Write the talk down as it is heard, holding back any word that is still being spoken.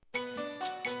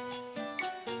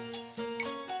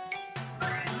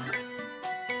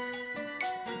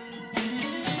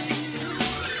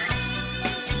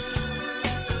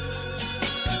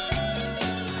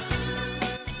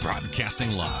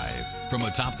Broadcasting live from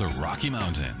atop the Rocky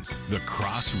Mountains, the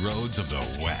crossroads of the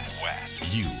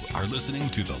West. You are listening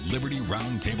to the Liberty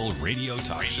Roundtable Radio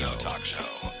Talk Show.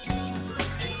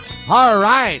 All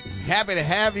right. Happy to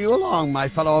have you along, my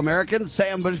fellow Americans.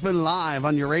 Sam Bushman live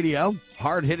on your radio.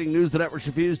 Hard-hitting news the networks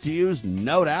refuse to use,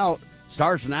 no doubt,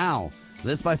 starts now.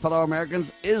 This, my fellow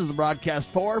Americans, is the broadcast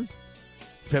for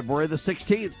February the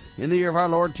 16th in the year of our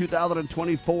Lord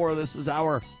 2024. This is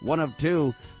our one of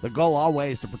two. The goal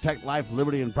always to protect life,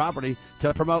 liberty, and property,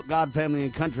 to promote God, family,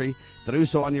 and country, to do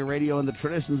so on your radio in the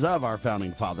traditions of our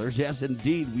founding fathers. Yes,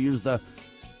 indeed, we use the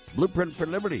blueprint for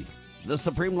liberty, the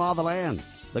supreme law of the land,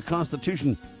 the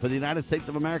Constitution for the United States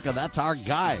of America. That's our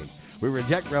guide. We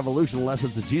reject revolution unless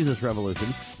it's the Jesus revolution.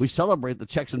 We celebrate the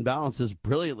checks and balances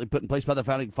brilliantly put in place by the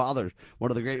founding fathers, one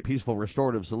of the great peaceful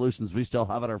restorative solutions we still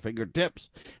have at our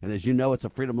fingertips. And as you know, it's a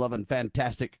freedom-loving,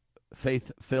 fantastic,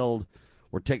 faith-filled,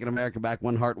 we're taking America back,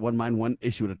 one heart, one mind, one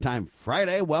issue at a time.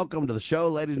 Friday, welcome to the show,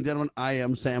 ladies and gentlemen. I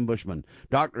am Sam Bushman.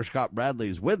 Dr. Scott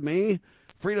Bradley's with me.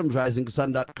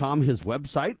 freedomsrisingsun.com, his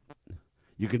website.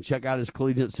 You can check out his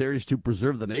collegiate series To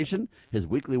Preserve the Nation, his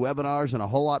weekly webinars, and a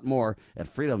whole lot more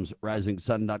at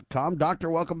freedomsrisingsun.com. Doctor,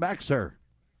 welcome back, sir.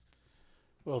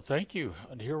 Well, thank you.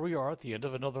 And here we are at the end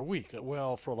of another week.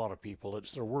 Well, for a lot of people,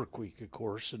 it's their work week, of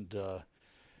course. And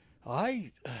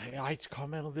I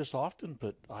comment on this often,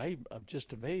 but I'm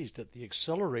just amazed at the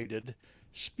accelerated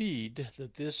speed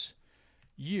that this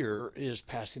year is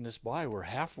passing us by. We're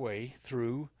halfway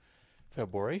through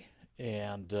February.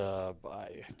 And I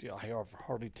have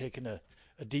hardly taken a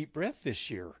deep breath this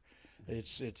year.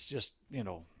 It's just,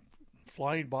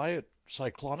 flying by at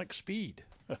cyclonic speed.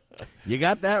 You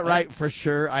got that right for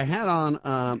sure. I had on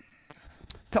a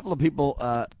couple of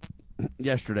people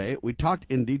yesterday. We talked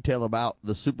in detail about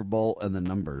the Super Bowl and the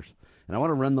numbers. And I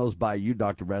want to run those by you,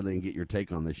 Dr. Bradley, and get your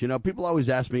take on this. People always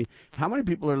ask me, how many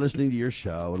people are listening to your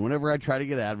show? And whenever I try to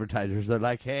get advertisers, they're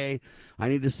like, hey, I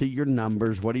need to see your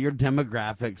numbers. What are your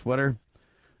demographics? What are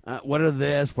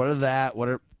this? What are that?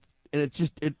 And it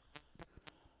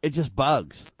just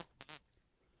bugs.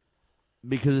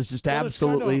 Because it's just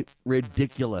absolutely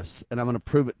ridiculous. And I'm going to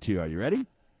prove it to you. Are you ready?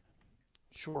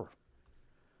 Sure.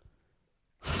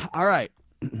 All right.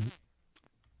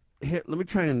 Here, let me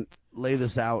try and lay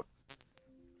this out.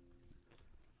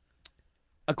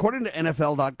 According to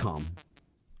NFL.com,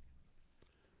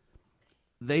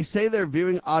 they say their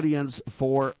viewing audience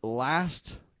for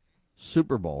last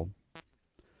Super Bowl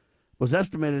was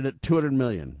estimated at 200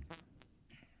 million.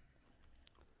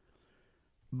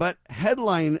 But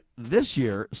headline this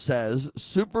year says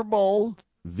Super Bowl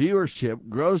viewership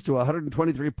grows to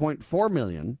 123.4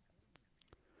 million,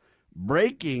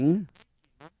 breaking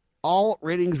all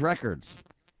ratings records.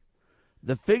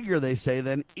 The figure, they say,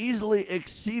 then easily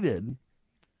exceeded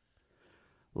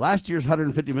last year's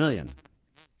 150 million.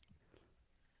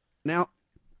 Now,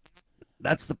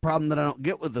 that's the problem that I don't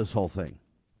get with this whole thing.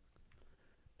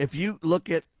 If you look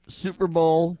at Super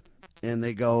Bowl and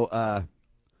they go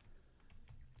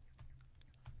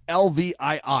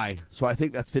LVII, so I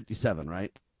think that's 57,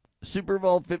 right? Super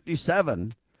Bowl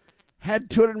 57 had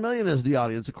 200 million as the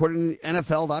audience, according to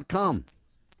NFL.com.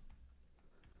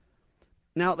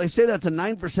 Now, they say that's a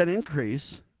 9%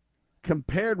 increase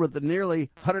compared with the nearly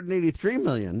 183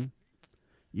 million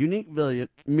unique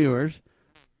viewers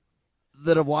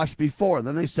that have watched before.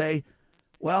 Then they say,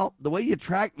 well, the way you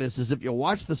track this is if you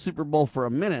watch the Super Bowl for a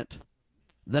minute,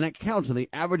 then it counts, and the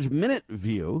average minute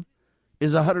view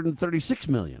is 136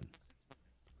 million.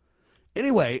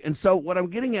 Anyway, and so what I'm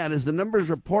getting at is the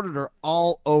numbers reported are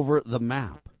all over the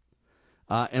map.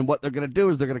 And what they're going to do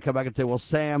is they're going to come back and say, well,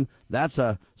 Sam, that's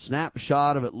a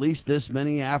snapshot of at least this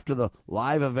many after the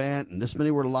live event, and this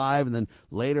many were live, and then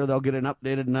later they'll get an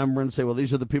updated number and say, well,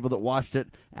 these are the people that watched it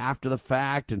after the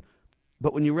fact.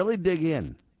 But when you really dig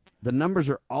in, the numbers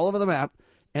are all over the map,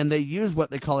 and they use what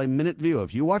they call a minute view.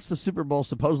 If you watch the Super Bowl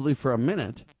supposedly for a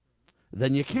minute,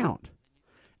 then you count.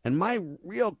 And my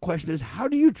real question is, how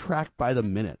do you track by the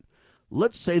minute?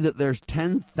 Let's say that there's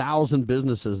 10,000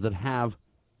 businesses that have,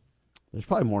 there's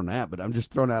probably more than that, but I'm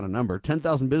just throwing out a number,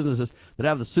 10,000 businesses that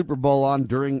have the Super Bowl on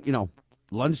during,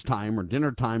 lunchtime or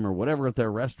dinner time or whatever at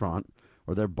their restaurant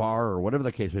or their bar or whatever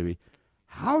the case may be.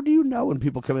 How do you know when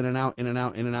people come in and out,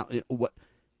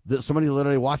 that somebody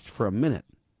literally watched for a minute?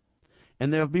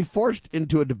 And they'll be forced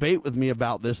into a debate with me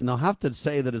about this, and they'll have to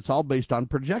say that it's all based on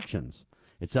projections.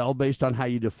 It's all based on how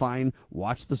you define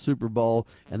watch the Super Bowl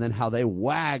and then how they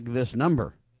wag this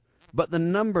number. But the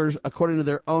numbers, according to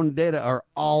their own data, are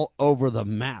all over the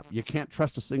map. You can't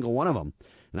trust a single one of them.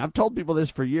 And I've told people this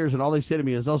for years, and all they say to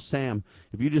me is, "Oh, Sam,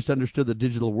 if you just understood the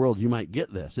digital world, you might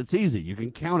get this. It's easy. You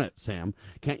can count it, Sam.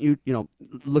 Can't you,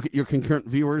 look at your concurrent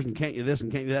viewers, and can't you this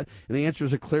and can't you that?" And the answer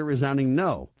is a clear, resounding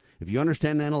no. If you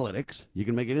understand analytics, you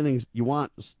can make anything you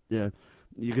want.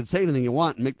 You can say anything you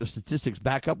want and make the statistics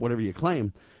back up whatever you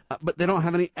claim. But they don't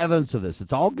have any evidence of this.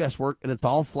 It's all guesswork, and it's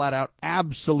all flat out,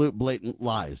 absolute, blatant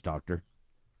lies, Doctor.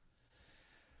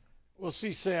 Well,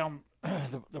 see, Sam,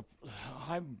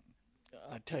 I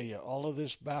tell you, all of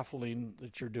this baffling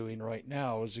that you're doing right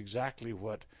now is exactly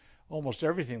what almost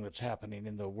everything that's happening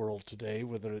in the world today,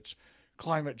 whether it's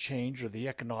climate change or the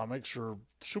economics or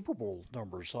Super Bowl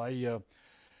numbers.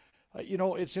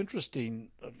 It's interesting.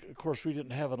 Of course, we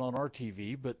didn't have it on our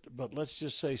TV, but let's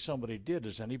just say somebody did.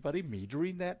 Is anybody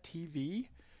metering that TV?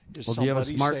 Well, do you have a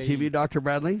smart TV, Dr.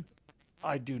 Bradley?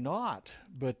 I do not,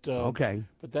 but okay.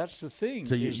 But that's the thing.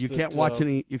 So you can't watch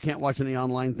any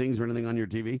online things or anything on your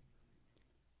TV?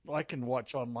 I can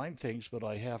watch online things, but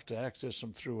I have to access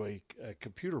them through a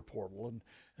computer portal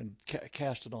and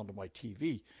cast it onto my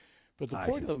TV. But the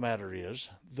point of the matter is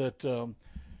that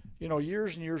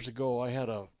years and years ago, I had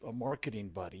a marketing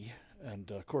buddy,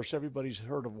 and of course everybody's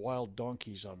heard of wild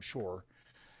donkeys, I'm sure.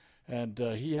 And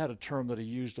he had a term that he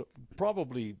used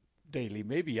probably daily,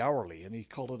 maybe hourly, and he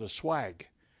called it a swag.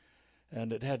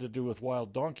 And it had to do with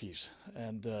wild donkeys,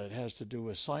 and it has to do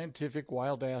with scientific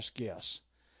wild-ass guess.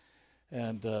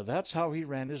 And that's how he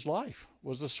ran his life,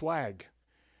 was a swag.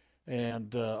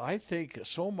 And I think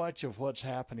so much of what's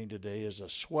happening today is a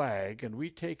swag, and we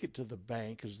take it to the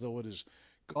bank as though it is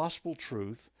gospel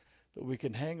truth that we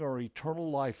can hang our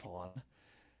eternal life on.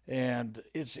 And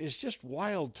it's just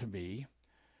wild to me.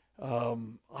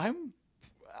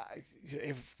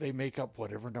 If they make up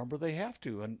whatever number they have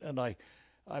to, and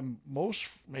I'm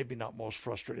maybe not most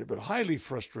frustrated, but highly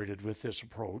frustrated with this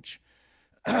approach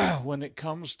when it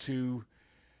comes to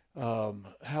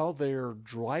how they're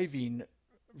driving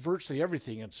virtually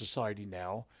everything in society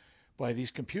now by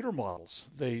these computer models.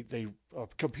 A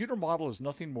computer model is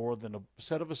nothing more than a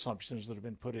set of assumptions that have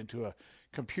been put into a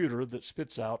computer that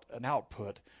spits out an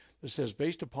output that says,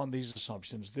 based upon these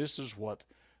assumptions, this is what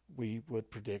we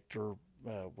would predict or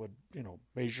would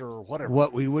measure or whatever.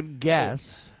 What we would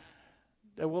guess.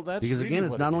 Well, that's because really again,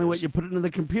 it's not only what you put into the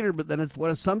computer, but then it's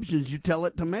what assumptions you tell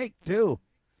it to make too.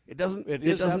 It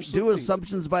doesn't do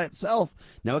assumptions by itself.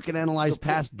 Now it can analyze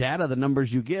past data, the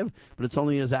numbers you give, but it's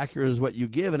only as accurate as what you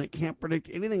give, and it can't predict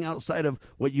anything outside of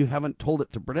what you haven't told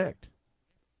it to predict.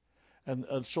 And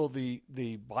so the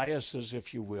biases,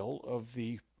 if you will, of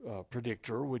the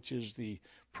predictor, which is the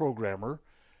programmer,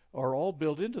 are all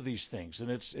built into these things.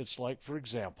 And it's like, for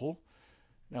example,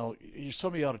 now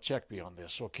somebody ought to check me on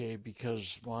this, okay?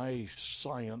 Because my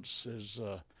science is,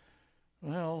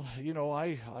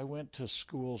 I went to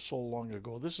school so long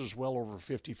ago. This is well over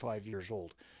 55 years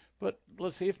old. But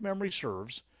let's say, if memory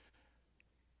serves,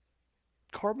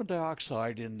 carbon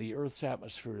dioxide in the Earth's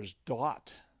atmosphere is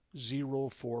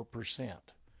 0.04%.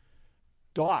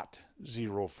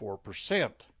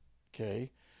 0.04%,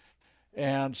 okay?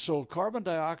 And so carbon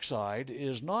dioxide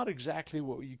is not exactly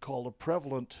what you call a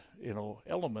prevalent,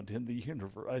 element in the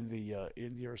universe, in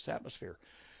the Earth's atmosphere.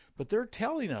 But they're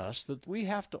telling us that we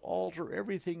have to alter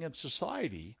everything in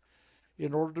society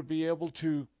in order to be able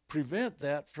to prevent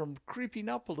that from creeping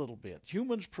up a little bit.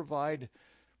 Humans provide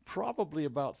probably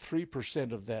about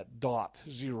 3% of that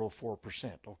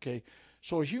 0.04%, okay?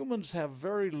 So humans have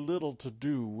very little to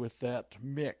do with that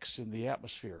mix in the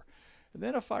atmosphere. And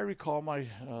then, if I recall my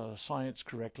science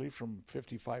correctly from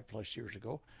 55 plus years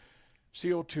ago,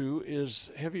 CO2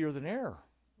 is heavier than air.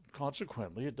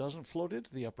 Consequently, it doesn't float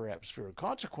into the upper atmosphere.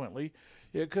 Consequently,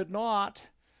 it could not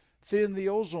thin the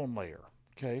ozone layer.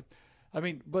 Okay, I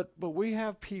mean, but we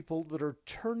have people that are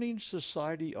turning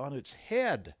society on its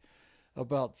head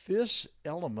about this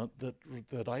element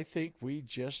that I think we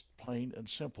just plain and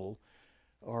simple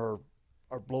are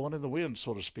blowing in the wind,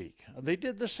 so to speak. And they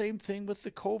did the same thing with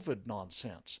the COVID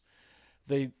nonsense.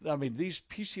 These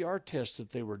PCR tests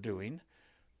that they were doing,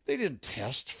 they didn't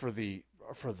test for the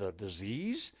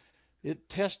disease. It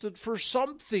tested for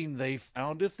something they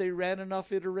found if they ran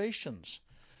enough iterations.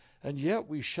 And yet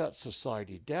we shut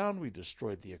society down. We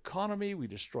destroyed the economy. We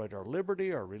destroyed our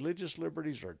liberty, our religious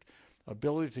liberties, our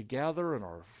ability to gather, and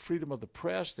our freedom of the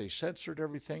press. They censored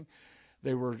everything.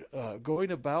 They were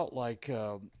going about like,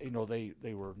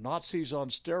 they were Nazis on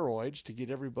steroids to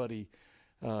get everybody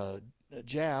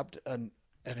jabbed, and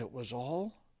it was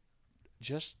all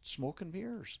just smoke and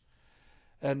mirrors.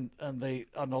 And they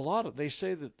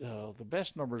say that the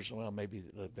best numbers, well, maybe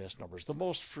the best numbers, the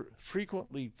most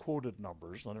frequently quoted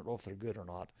numbers, I don't know if they're good or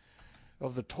not,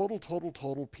 of the total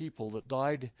people that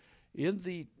died in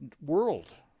the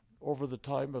world over the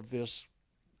time of this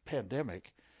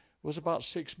pandemic was about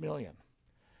 6 million.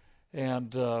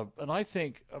 And I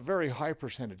think a very high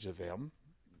percentage of them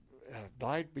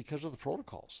died because of the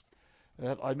protocols.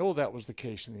 And I know that was the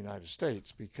case in the United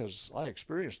States because I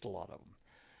experienced a lot of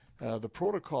them. The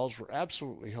protocols were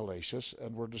absolutely hellacious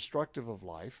and were destructive of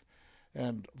life.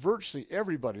 And virtually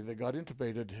everybody that got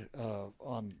intubated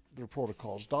on their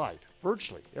protocols died.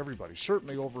 Virtually everybody,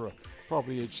 certainly over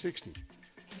probably age 60.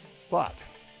 But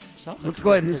let's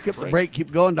go ahead and skip the break.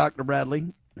 Keep going, Dr.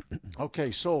 Bradley.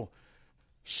 Okay, so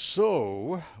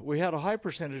we had a high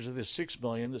percentage of this 6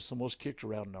 million, that's the most kicked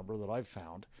around number that I've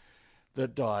found,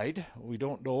 that died. We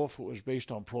don't know if it was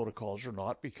based on protocols or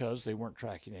not because they weren't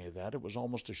tracking any of that. It was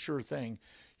almost a sure thing.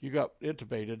 You got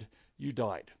intubated, you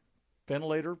died.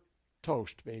 Ventilator,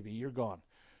 toast, baby, you're gone.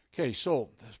 Okay,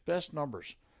 so best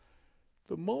numbers.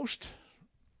 The most,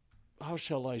 how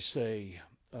shall I say,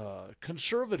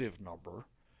 conservative number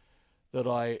that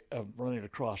I am running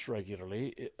across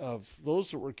regularly of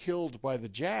those that were killed by the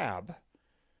jab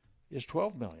is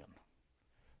 12 million.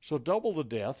 So double the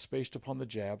deaths based upon the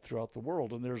jab throughout the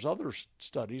world. And there's other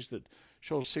studies that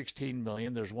show 16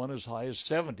 million. There's one as high as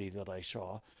 70 that I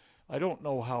saw. I don't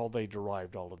know how they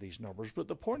derived all of these numbers, but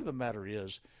the point of the matter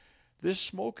is this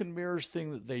smoke and mirrors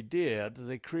thing that they did,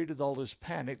 they created all this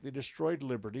panic. They destroyed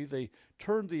liberty. They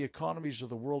turned the economies of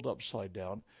the world upside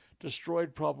down,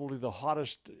 destroyed probably the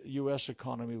hottest U.S.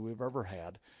 economy we've ever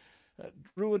had,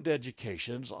 ruined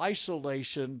educations,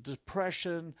 isolation,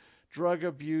 depression, drug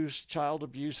abuse, child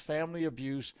abuse, family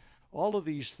abuse, all of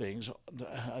these things.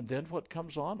 And then what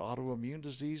comes on? Autoimmune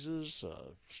diseases,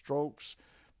 strokes,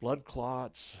 blood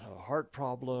clots, heart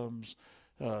problems,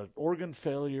 organ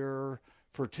failure,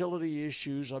 fertility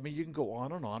issues. I mean, you can go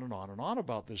on and on and on and on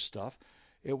about this stuff.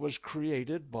 It was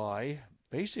created by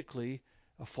basically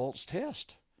a false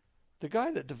test. The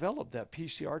guy that developed that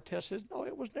PCR test says, no,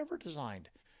 it was never designed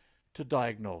to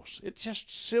diagnose. It just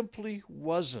simply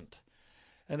wasn't.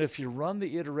 And if you run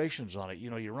the iterations on it,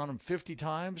 you run them 50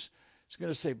 times, it's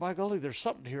going to say, by golly, there's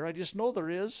something here. I just know there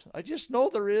is.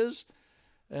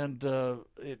 And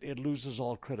it loses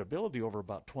all credibility over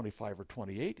about 25 or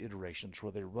 28 iterations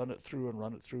where they run it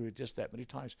through just that many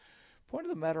times. Point of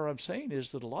the matter I'm saying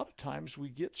is that a lot of times we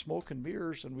get smoke and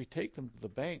mirrors and we take them to the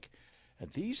bank,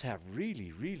 and these have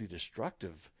really, really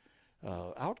destructive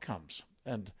outcomes.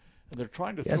 And they're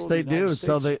trying to yes, throw they the United do. States.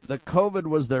 So the COVID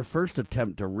was their first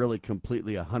attempt to really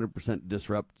completely 100%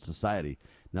 disrupt society.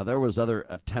 Now, there was other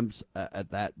attempts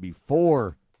at that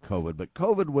before COVID, but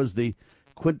COVID was the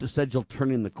quintessential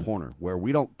turning the corner where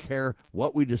we don't care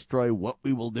what we destroy, what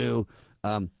we will do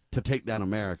to take down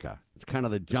America. It's kind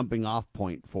of the jumping off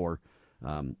point for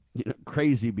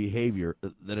crazy behavior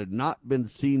that had not been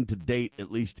seen to date,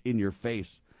 at least in your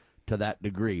face to that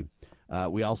degree.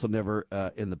 We also never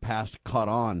in the past caught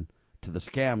on to the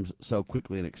scams so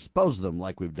quickly and exposed them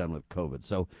like we've done with COVID.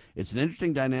 So it's an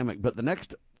interesting dynamic. But the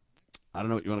next, I don't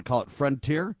know what you want to call it,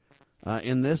 frontier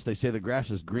in this, they say the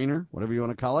grass is greener, whatever you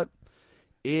want to call it,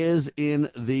 is in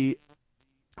the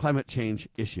climate change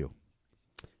issue.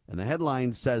 And the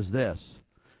headline says this: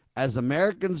 as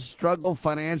Americans struggle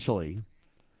financially,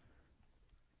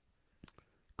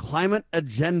 climate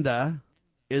agenda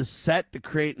is set to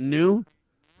create new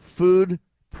food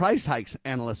price hikes,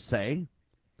 analysts say.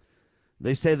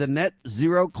 They say the net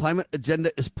zero climate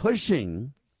agenda is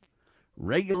pushing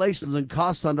regulations and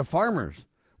costs onto farmers,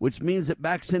 which means it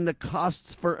backs into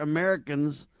costs for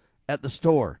Americans at the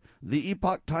store. The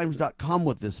EpochTimes.com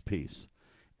with this piece.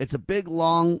 It's a big,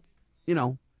 long,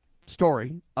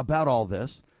 story about all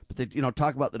this. But they,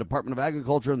 talk about the Department of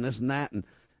Agriculture and this and that. And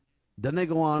then they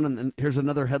go on, and here's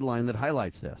another headline that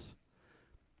highlights this.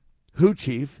 WHO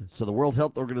chief, so the World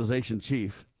Health Organization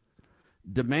chief,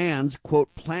 demands,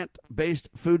 quote, plant-based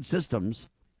food systems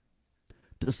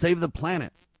to save the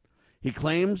planet. He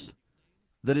claims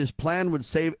that his plan would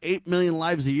save 8 million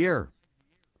lives a year.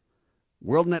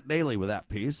 WorldNet Daily with that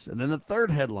piece. And then the third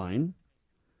headline,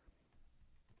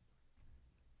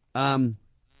 I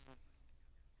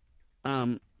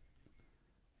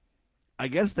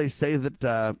guess they say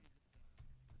that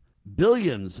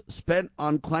billions spent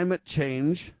on climate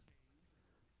change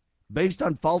based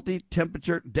on faulty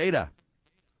temperature data.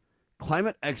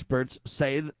 Climate experts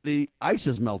say that the ice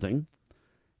is melting,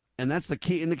 and that's the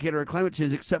key indicator of climate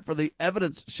change, except for the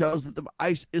evidence shows that the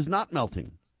ice is not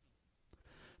melting.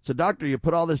 So, doctor, you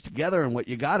put all this together, and what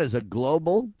you got is a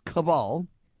global cabal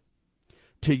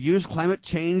to use climate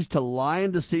change to lie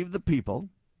and deceive the people,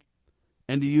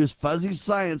 and to use fuzzy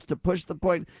science to push the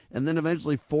point, and then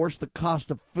eventually force the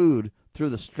cost of food through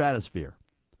the stratosphere.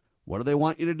 What do they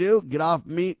want you to do? Get off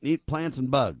meat and eat plants and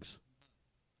bugs.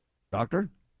 Doctor?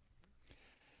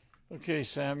 Okay,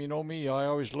 Sam, you know me, I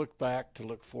always look back to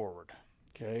look forward.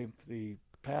 Okay, the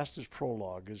past is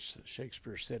prologue, as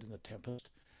Shakespeare said in The Tempest.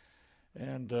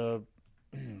 And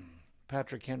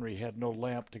Patrick Henry had no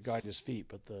lamp to guide his feet,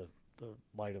 but the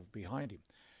light of behind him.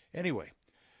 Anyway,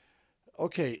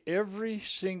 okay, every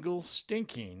single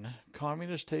stinking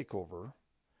communist takeover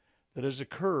that has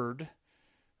occurred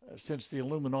since the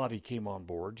Illuminati came on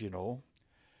board, in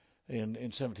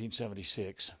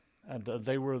 1776, and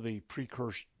they were the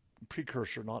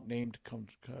precursor, not named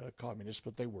communists,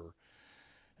 but they were.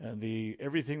 And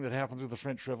everything that happened through the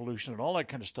French Revolution and all that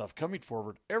kind of stuff coming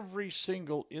forward, every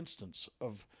single instance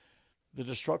of the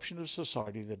disruption of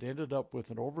society that ended up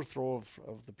with an overthrow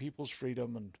of the people's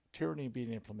freedom and tyranny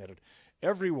being implemented,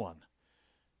 everyone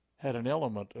had an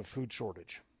element of food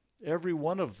shortage. Every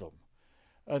one of them.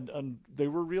 And they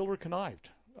were real or connived.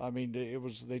 I mean,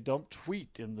 they dumped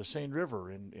wheat in the Seine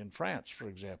River in France, for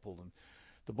example. And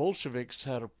the Bolsheviks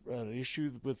had an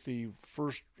issue with the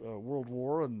First World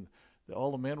War, and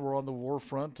all the men were on the war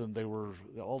front, and they were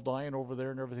all dying over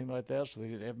there and everything like that, so they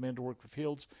didn't have men to work the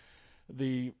fields.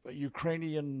 The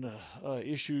Ukrainian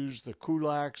issues, the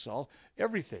kulaks,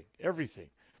 everything.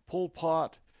 Pol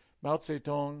Pot, Mao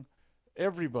Zedong,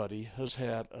 everybody has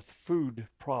had a food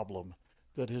problem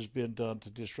that has been done to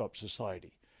disrupt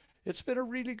society. It's been a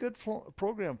really good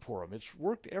program for them. It's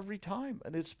worked every time,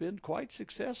 and it's been quite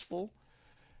successful.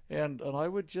 And I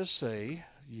would just say,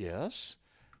 yes,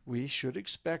 we should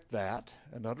expect that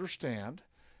and understand.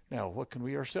 Now, what can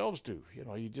we ourselves do?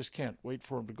 You just can't wait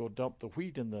for them to go dump the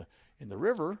wheat in the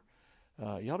river.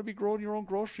 You ought to be growing your own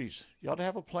groceries. You ought to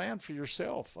have a plan for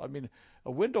yourself. I mean,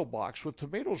 a window box with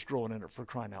tomatoes growing in it, for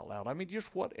crying out loud. I mean,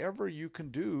 just whatever you can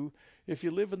do. If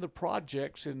you live in the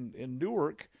projects in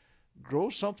Newark, grow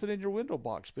something in your window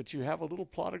box. But you have a little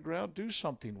plot of ground, do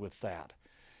something with that.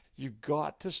 You've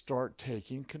got to start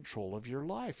taking control of your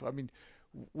life. I mean,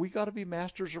 we got to be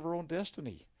masters of our own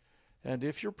destiny. And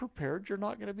if you're prepared, you're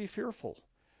not going to be fearful.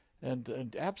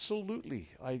 And absolutely,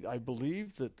 I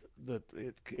believe that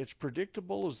it's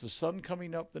predictable as the sun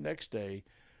coming up the next day,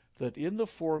 that in the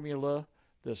formula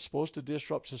that's supposed to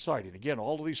disrupt society, and again,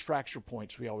 all of these fracture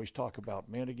points we always talk about,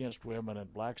 men against women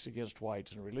and blacks against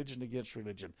whites and religion against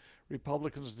religion,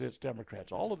 Republicans against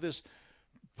Democrats, all of this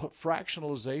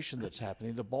fractionalization that's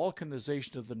happening, the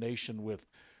balkanization of the nation with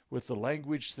the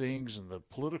language things and the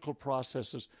political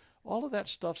processes, all of that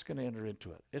stuff's going to enter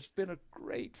into it. It's been a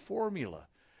great formula.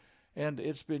 And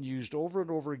it's been used over and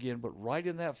over again, but right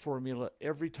in that formula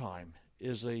every time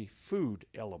is a food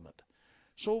element.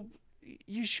 So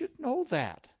you should know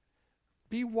that.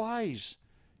 Be wise.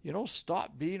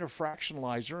 Stop being a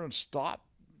fractionalizer and stop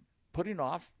putting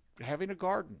off having a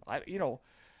garden.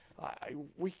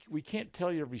 We can't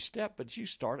tell you every step, but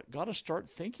got to start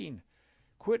thinking.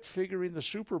 Quit figuring the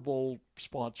Super Bowl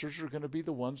sponsors are going to be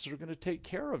the ones that are going to take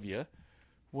care of you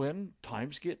when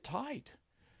times get tight.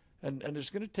 And it's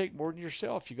going to take more than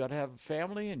yourself. You got to have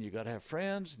family, and you got to have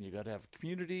friends, and you got to have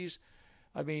communities.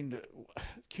 I mean,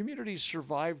 communities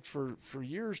survived for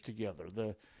years together.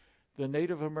 The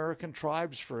Native American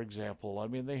tribes, for example, I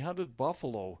mean, they hunted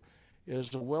buffalo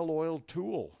as a well-oiled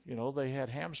tool. They had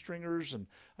hamstringers, and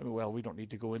we don't need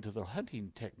to go into the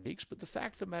hunting techniques, but the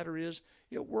fact of the matter is,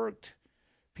 it worked.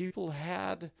 People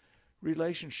had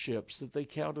relationships that they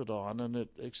counted on, and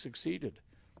it succeeded.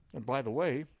 And by the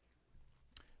way,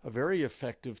 a very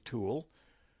effective tool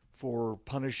for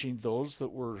punishing those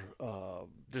that were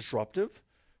disruptive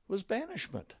was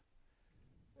banishment.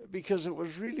 Because it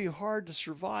was really hard to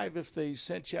survive if they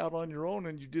sent you out on your own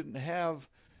and you didn't have,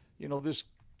 this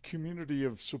community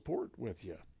of support with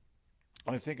you.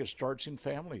 And I think it starts in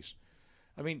families.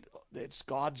 I mean, it's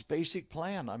God's basic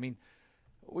plan. I mean,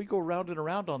 we go round and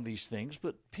around on these things,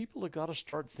 but people have got to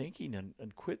start thinking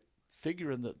and quit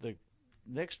figuring that the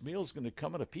next meal is going to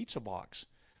come in a pizza box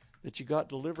that you got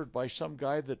delivered by some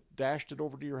guy that dashed it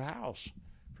over to your house,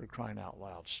 for crying out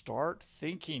loud. Start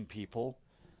thinking, people.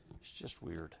 It's just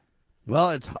weird. Well,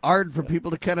 it's hard for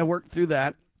people to kind of work through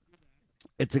that.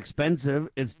 It's expensive.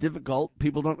 It's difficult.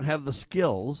 People don't have the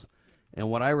skills.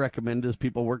 And what I recommend is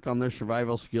people work on their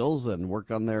survival skills and work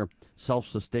on their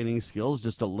self-sustaining skills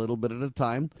just a little bit at a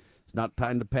time. It's not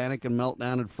time to panic and melt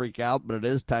down and freak out, but it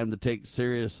is time to take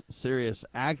serious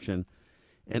action.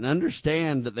 And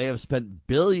understand that they have spent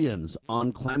billions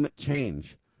on climate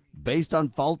change based on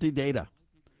faulty data.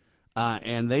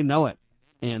 And they know it.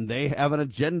 And they have an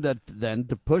agenda then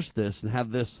to push this and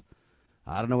have this,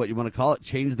 I don't know what you want to call it,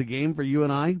 change the game for you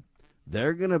and I.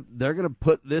 They're gonna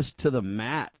put this to the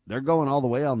mat. They're going all the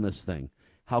way on this thing.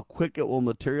 How quick it will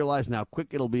materialize and how quick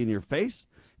it'll be in your face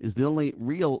is the only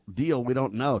real deal we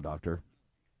don't know, Doctor.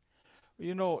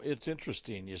 You know, it's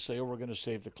interesting. You say, oh, we're going to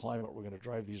save the climate. We're going to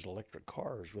drive these electric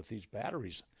cars with these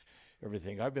batteries,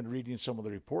 everything. I've been reading some of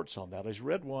the reports on that. I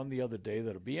read one the other day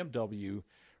that a BMW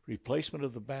replacement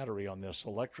of the battery on this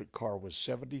electric car was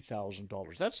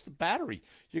 $70,000. That's the battery.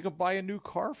 You can buy a new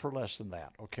car for less than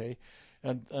that, okay?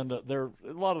 And there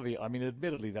a lot of the, I mean,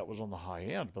 admittedly that was on the high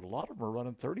end, but a lot of them are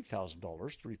running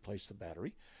 $30,000 to replace the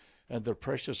battery. And the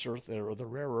precious earth or the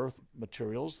rare earth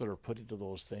materials that are put into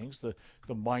those things, the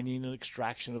mining and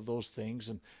extraction of those things,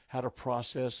 and how to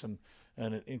process and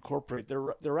incorporate,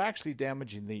 they're actually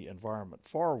damaging the environment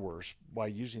far worse by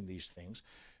using these things.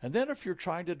 And then if you're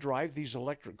trying to drive these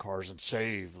electric cars and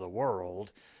save the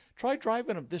world, try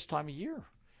driving them this time of year.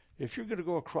 If you're going to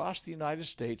go across the United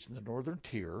States in the northern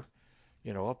tier,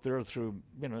 you know, up there through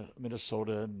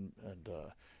Minnesota and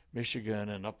Michigan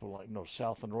and up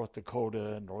south and North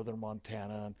Dakota and northern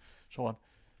Montana and so on,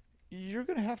 you're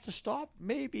going to have to stop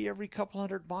maybe every couple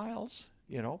hundred miles,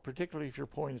 you know, particularly if you're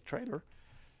pulling a trailer.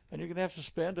 And you're going to have to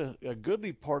spend a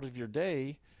goodly part of your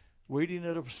day waiting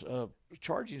at a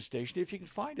charging station if you can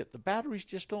find it. The batteries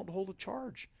just don't hold a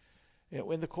charge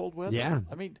in the cold weather. Yeah,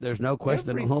 I mean, there's no question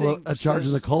they don't hold a charge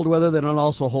in the cold weather. They don't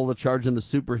also hold a charge in the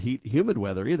super humid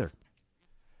weather either.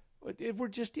 We're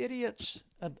just idiots.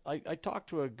 And I talked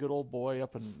to a good old boy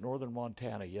up in northern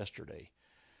Montana yesterday,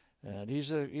 and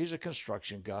he's a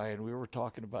construction guy, and we were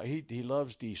talking about he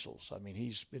loves diesels. I mean,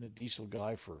 he's been a diesel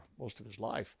guy for most of his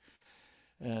life,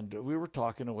 and we were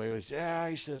talking away.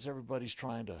 He says everybody's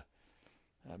trying to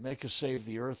make us save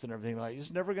the earth and everything.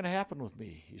 It's never going to happen with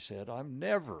me. He said, I'm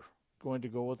never going to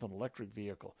go with an electric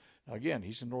vehicle. Now again,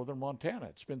 he's in northern Montana.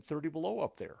 It's been 30 below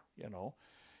up there, you know.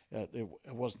 It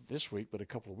wasn't this week, but a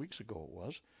couple of weeks ago it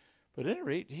was. But at any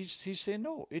rate, he's saying,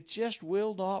 no, it just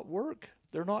will not work.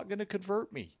 They're not going to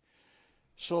convert me.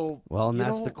 So, well, and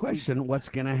that's the question. What's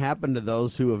going to happen to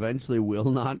those who eventually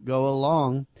will not go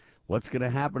along? What's going to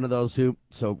happen to those who,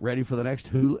 so ready for the next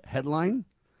WHO headline?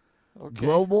 Okay.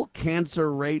 Global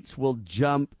cancer rates will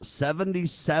jump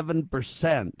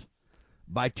 77%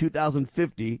 by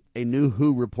 2050, a new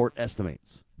WHO report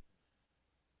estimates.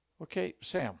 Okay,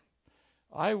 Sam.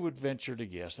 I would venture to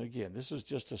guess, and again, this is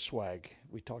just a swag.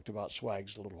 We talked about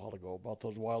swags a little while ago, about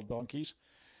those wild donkeys.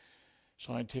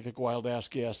 Scientific wild-ass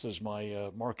guess, as my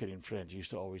marketing friend used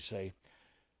to always say.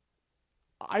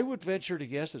 I would venture to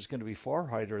guess it's going to be far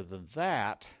higher than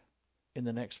that in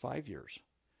the next 5 years.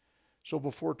 So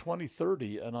before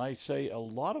 2030, and I say a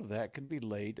lot of that can be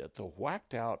laid at the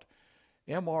whacked-out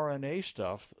mRNA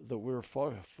stuff that we're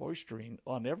foistering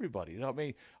on everybody. I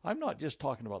mean, I'm not just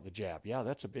talking about the jab. Yeah,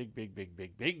 that's a big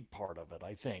part of it,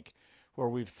 I think, where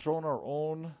we've thrown our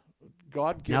own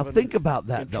God-given. Now think about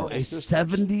that, though. A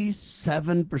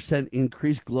 77%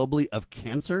 increase globally of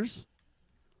cancers?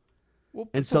 Well,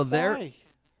 and so why?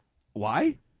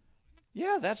 Why?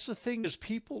 Yeah, that's the thing, is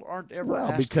people aren't ever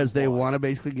asking because they why. want to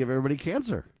basically give everybody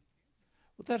cancer.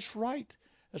 Well, that's right.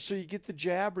 And so you get the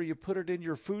jab, or you put it in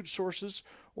your food sources,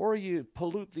 or you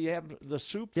pollute the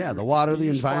soup. Yeah, the water, the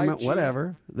environment,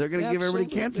 whatever. They're going to give everybody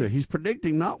cancer. He's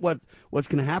predicting not what's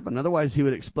going to happen. Otherwise, he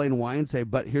would explain why and say,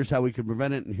 but here's how we can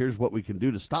prevent it, and here's what we can do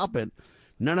to stop it.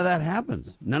 None of that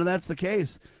happens. None of that's the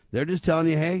case. They're just telling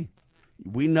you, hey,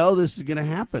 we know this is going to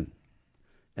happen.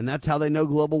 And that's how they know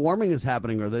global warming is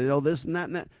happening, or they know this and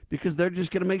that, because they're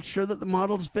just going to make sure that the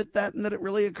models fit that and that it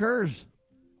really occurs.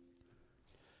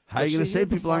 How are you going to say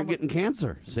people aren't getting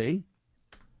cancer? See?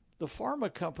 The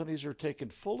pharma companies are taking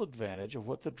full advantage of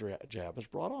what the jab has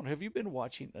brought on. Have you been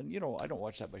watching? And, you know, I don't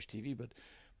watch that much TV,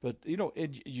 but you know,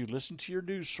 and you listen to your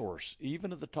news source,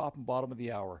 even at the top and bottom of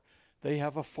the hour, they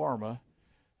have a pharma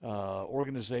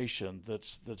organization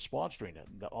that's sponsoring it.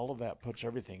 And all of that puts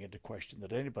everything into question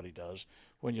that anybody does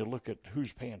when you look at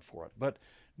who's paying for it. But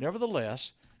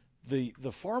nevertheless, the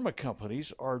pharma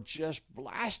companies are just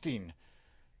blasting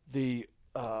the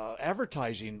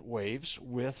advertising waves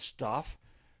with stuff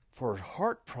for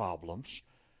heart problems,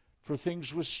 for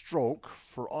things with stroke,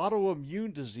 for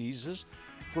autoimmune diseases,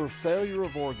 for failure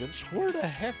of organs. Where the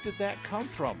heck did that come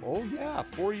from? Oh, yeah,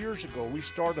 4 years ago we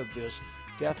started this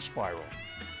death spiral.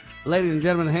 Ladies and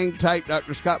gentlemen, hang tight.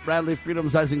 Dr. Scott Bradley,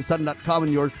 freedomsizingsun.com,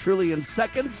 and yours truly in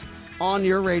seconds on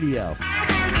your radio.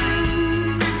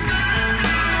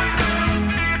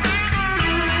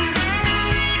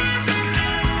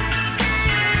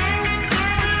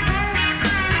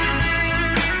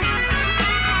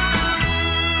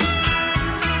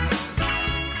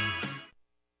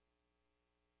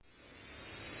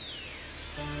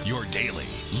 Your daily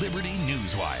Liberty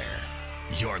News Wire.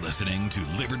 You're listening to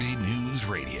Liberty News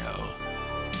Radio.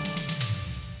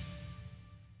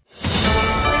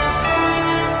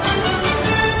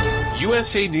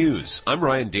 USA News, I'm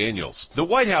Ryan Daniels. The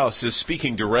White House is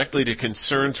speaking directly to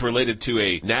concerns related to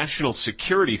a national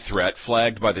security threat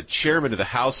flagged by the chairman of the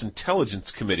House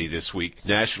Intelligence Committee this week,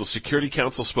 National Security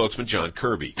Council spokesman John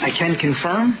Kirby. I can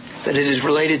confirm that it is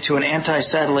related to an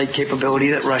anti-satellite capability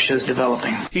that Russia is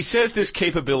developing. He says this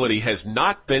capability has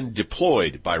not been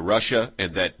deployed by Russia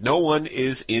and that no one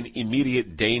is in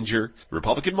immediate danger.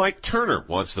 Republican Mike Turner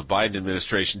wants the Biden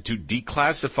administration to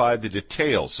declassify the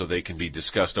details so they can be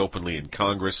discussed openly in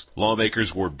Congress.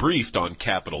 Lawmakers were briefed on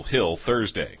Capitol Hill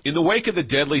Thursday. In the wake of the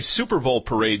deadly Super Bowl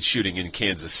parade shooting in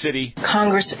Kansas City,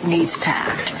 Congress needs to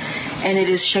act, and it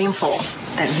is shameful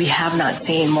that we have not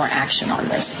seen more action on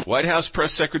this. White House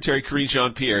Press Secretary Karine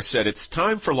Jean-Pierre said it's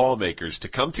time for lawmakers to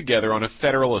come together on a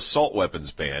federal assault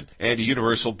weapons ban and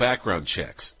universal background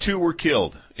checks. 2 were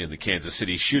killed in the Kansas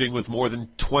City shooting, with more than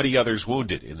 20 others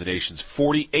wounded in the nation's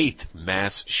 48th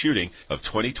mass shooting of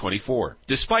 2024.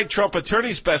 Despite Trump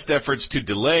attorneys' best efforts to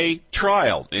delay,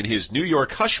 trial in his New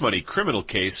York hush money criminal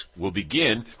case will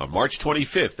begin on March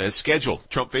 25th as scheduled.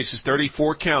 Trump faces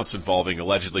 34 counts involving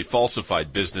allegedly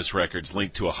falsified business records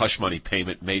linked to a hush money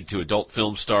payment made to adult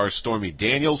film star Stormy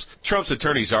Daniels. Trump's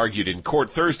attorneys argued in court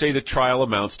Thursday the trial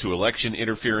amounts to election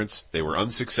interference. They were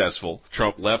unsuccessful.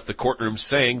 Trump left the courtroom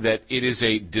saying that it is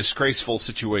a disgraceful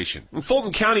situation.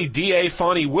 Fulton County DA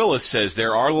Fonnie Willis says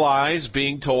there are lies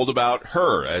being told about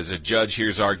her as a judge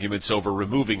hears arguments over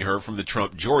removing her from the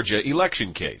Trump Georgia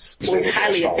election case. Well, it's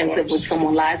highly offensive when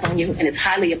someone lies on you, and it's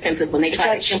highly offensive when they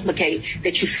try to implicate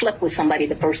that you slept with somebody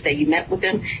the first day you met with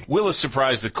them. Willis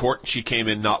surprised the court. She came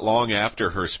in not long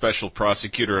after her special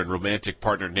prosecutor and romantic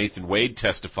partner Nathan Wade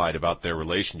testified about their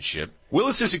relationship.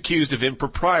 Willis is accused of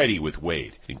impropriety with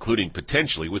Wade, including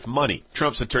potentially with money.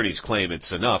 Trump's attorneys claim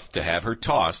it's enough to have her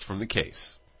tossed from the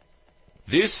case.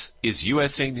 This is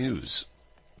USA News.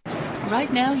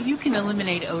 Right now, you can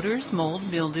eliminate odors,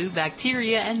 mold, mildew,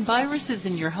 bacteria, and viruses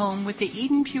in your home with the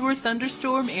Eden Pure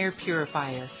Thunderstorm Air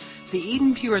Purifier. The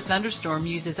Eden Pure Thunderstorm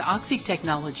uses oxy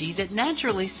technology that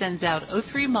naturally sends out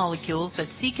O3 molecules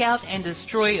that seek out and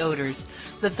destroy odors.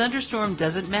 The Thunderstorm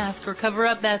doesn't mask or cover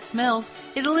up bad smells,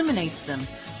 it eliminates them,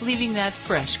 leaving that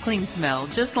fresh, clean smell,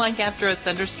 just like after a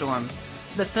thunderstorm.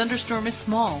 The Thunderstorm is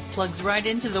small, plugs right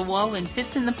into the wall, and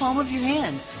fits in the palm of your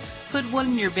hand. Put one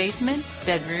in your basement,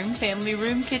 bedroom, family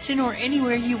room, kitchen, or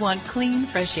anywhere you want clean,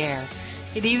 fresh air.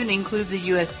 It even includes a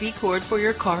USB cord for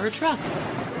your car or truck.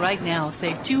 Right now,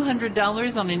 save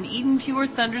 $200 on an Eden Pure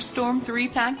Thunderstorm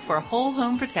 3-pack for whole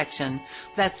home protection.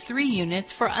 That's 3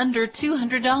 units for under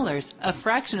 $200, a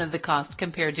fraction of the cost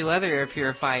compared to other air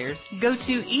purifiers. Go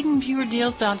to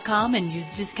EdenPureDeals.com and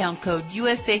use discount code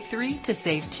USA3 to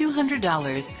save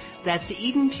 $200. That's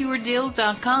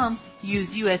EdenPureDeals.com.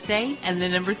 Use USA and the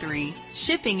number 3.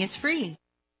 Shipping is free.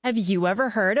 Have you ever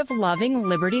heard of Loving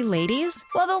Liberty Ladies?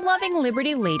 Well, the Loving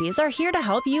Liberty Ladies are here to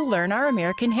help you learn our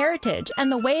American heritage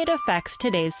and the way it affects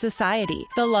today's society.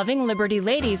 The Loving Liberty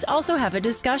Ladies also have a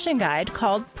discussion guide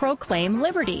called Proclaim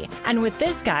Liberty. And with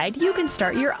this guide, you can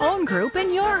start your own group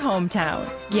in your hometown.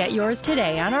 Get yours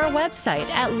today on our website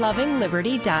at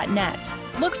lovingliberty.net.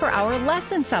 Look for our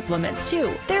lesson supplements,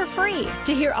 too. They're free.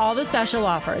 To hear all the special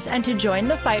offers and to join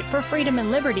the fight for freedom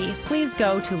and liberty, please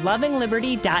go to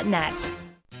lovingliberty.net.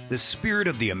 The spirit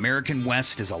of the American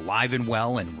West is alive and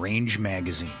well in Range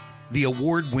Magazine, the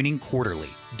award-winning quarterly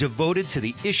devoted to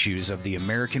the issues of the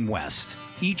American West.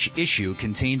 Each issue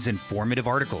contains informative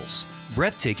articles,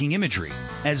 breathtaking imagery,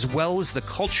 as well as the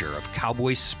culture of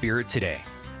cowboy spirit today,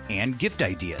 and gift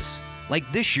ideas,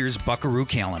 like this year's Buckaroo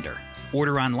calendar.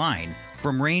 Order online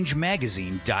from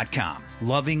rangemagazine.com.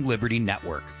 Loving Liberty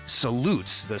Network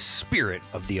salutes the spirit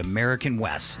of the American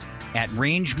West at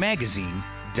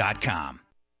rangemagazine.com.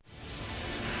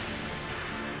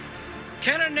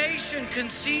 Can a nation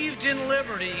conceived in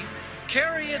liberty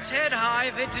carry its head high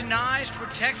if it denies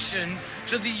protection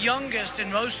to the youngest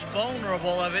and most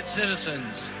vulnerable of its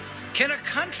citizens? Can a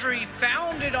country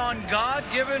founded on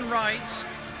God-given rights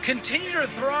continue to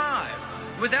thrive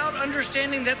without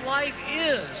understanding that life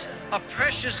is a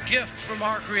precious gift from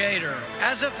our Creator?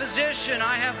 As a physician,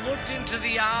 I have looked into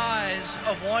the eyes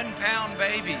of 1-pound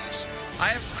babies. I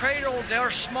have cradled their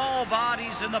small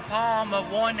bodies in the palm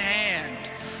of one hand.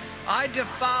 I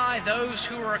defy those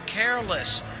who are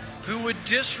careless, who would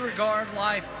disregard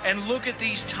life and look at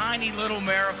these tiny little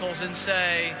miracles and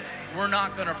say, we're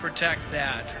not going to protect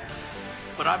that.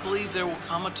 But I believe there will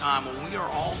come a time when we are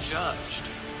all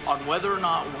judged on whether or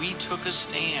not we took a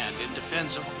stand in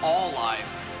defense of all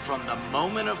life from the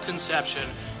moment of conception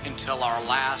until our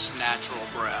last natural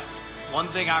breath. One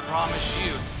thing I promise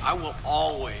you, I will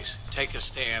always take a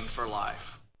stand for life.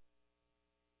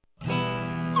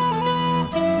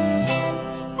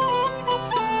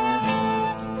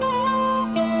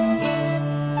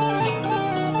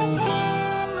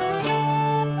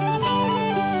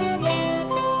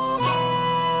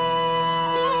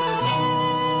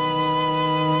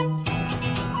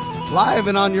 Live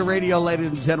and on your radio, ladies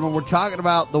and gentlemen, we're talking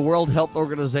about the World Health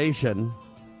Organization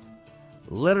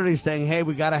literally saying, hey,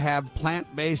 we got to have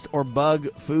plant-based or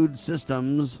bug food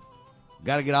systems.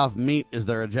 Got to get off meat is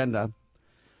their agenda.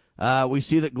 We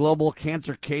see that global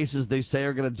cancer cases, they say,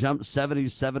 are going to jump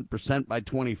 77% by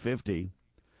 2050.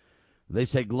 They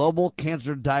say global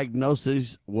cancer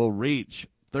diagnoses will reach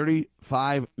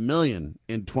 35 million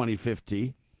in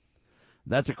 2050.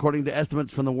 That's according to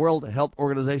estimates from the World Health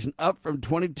Organization, up from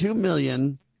 22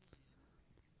 million,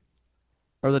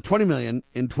 or the 20 million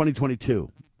in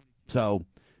 2022. So,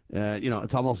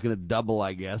 it's almost going to double,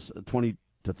 I guess, 20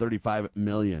 to 35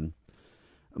 million.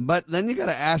 But then you got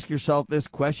to ask yourself this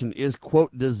question: is,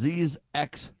 quote, disease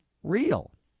X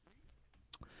real?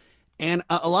 And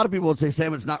a lot of people would say,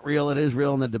 Sam, it's not real. It is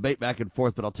real, in the debate back and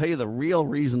forth. But I'll tell you the real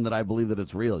reason that I believe that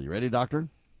it's real. You ready, doctor?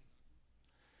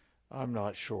 I'm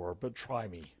not sure, but try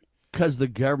me. Because the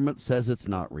government says it's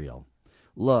not real.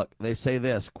 Look, they say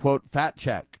this, quote, fact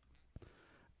check.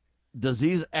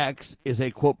 Disease X is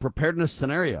a, quote, preparedness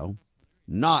scenario,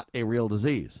 not a real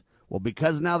disease. Well,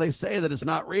 because now they say that it's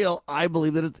not real, I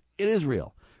believe that it is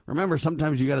real. Remember,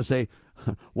 sometimes you got to say,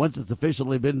 once it's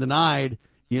officially been denied,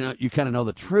 you kind of know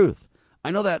the truth.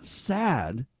 I know that's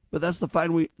sad, but that's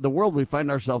the world we find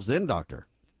ourselves in, Doctor.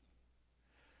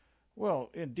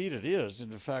 Well, indeed it is.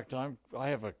 And in fact, I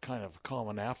have a kind of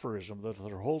common aphorism that if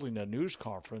they're holding a news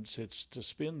conference, it's to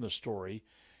spin the story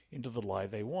into the lie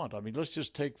they want. I mean, let's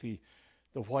just take the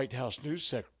White House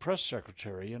press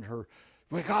secretary and her,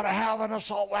 we got to have an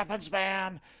assault weapons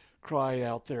ban cry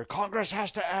out there. Congress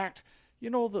has to act.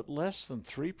 You know that less than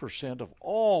 3% of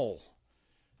all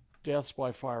deaths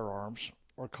by firearms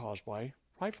are caused by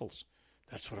rifles.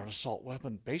 That's what an assault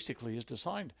weapon basically is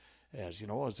designed as,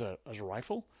 as a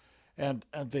rifle. And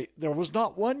there was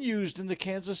not one used in the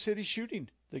Kansas City shooting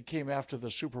that came after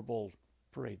the Super Bowl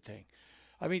parade thing.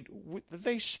 I mean,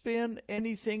 they spin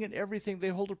anything and everything. They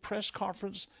hold a press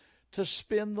conference to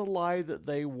spin the lie that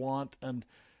they want, and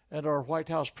our White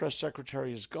House press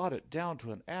secretary has got it down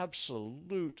to an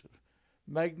absolute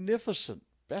magnificent,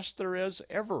 best there is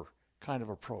ever kind of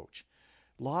approach.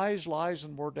 Lies, lies,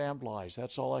 and more damned lies.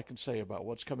 That's all I can say about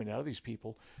what's coming out of these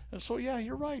people. And so, yeah,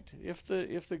 you're right. If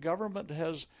the government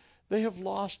they have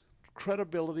lost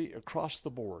credibility across the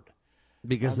board.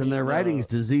 Because in their writings,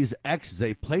 disease X is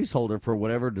a placeholder for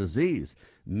whatever disease.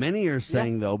 Many are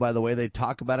saying, though, by the way they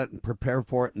talk about it and prepare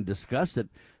for it and discuss it,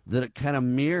 that it kind of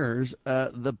mirrors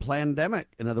the pandemic.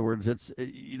 In other words, it's,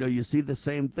 you see the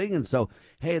same thing. And so,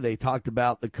 hey, they talked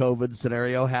about the COVID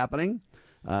scenario happening.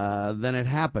 Then it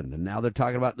happened. And now they're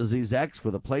talking about disease X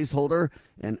with a placeholder.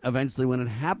 And eventually when it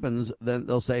happens, then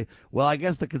they'll say, well, I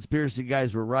guess the conspiracy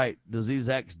guys were right. Disease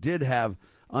X did have,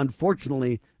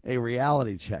 unfortunately, a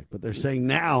reality check. But they're saying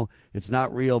now it's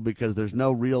not real because there's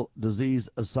no real disease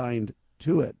assigned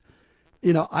to it.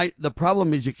 The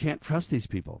problem is you can't trust these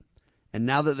people. And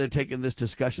now that they're taking this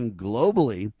discussion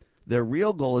globally, their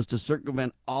real goal is to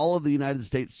circumvent all of the United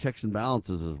States checks and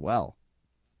balances as well.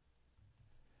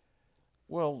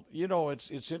 Well,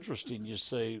 it's interesting. You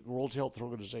say World Health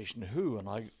Organization, WHO, and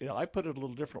I put it a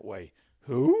little different way.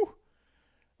 Who?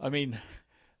 I mean,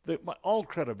 all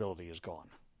credibility is gone.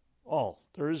 All.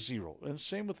 There is zero. And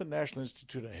same with the National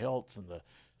Institute of Health and the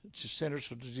Centers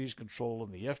for Disease Control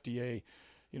and the FDA.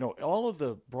 All of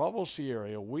the Bravo Sea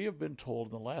area, we have been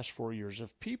told in the last 4 years,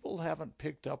 if people haven't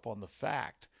picked up on the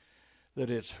fact that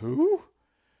it's who,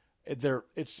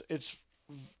 it's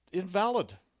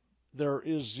invalid. There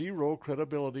is zero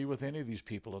credibility with any of these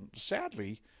people. And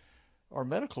sadly, our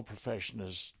medical profession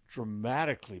has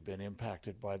dramatically been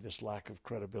impacted by this lack of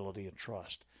credibility and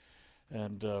trust.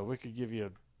 And we could give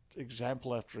you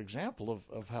example after example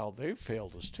of how they've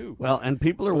failed us too. Well, and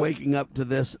people are waking up to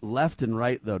this left and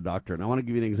right, though, Doctor. And I want to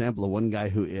give you an example of one guy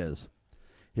who is.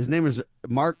 His name is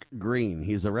Mark Green.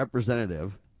 He's a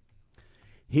representative.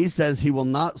 He says he will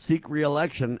not seek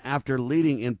re-election after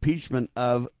leading impeachment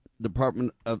of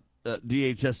Department of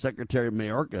DHS Secretary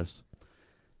Mayorkas.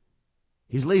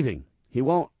 He's leaving. He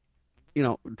won't,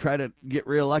 try to get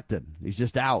reelected. He's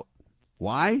just out.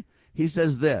 Why? He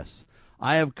says this: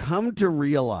 I have come to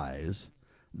realize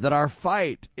that our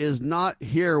fight is not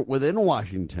here within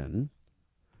Washington.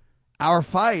 Our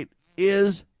fight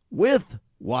is with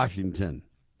Washington.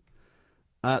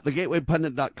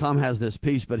 TheGatewayPundit.com has this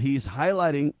piece, but he's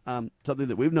highlighting something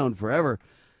that we've known forever.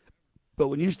 But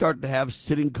when you start to have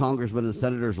sitting congressmen and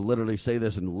senators literally say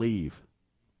this and leave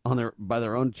by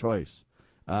their own choice,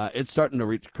 it's starting to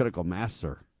reach critical mass,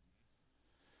 sir.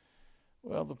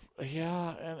 Well,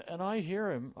 and I hear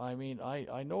him. I mean,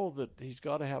 I know that he's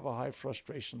got to have a high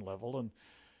frustration level, and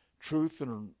truth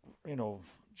and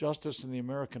justice in the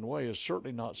American way is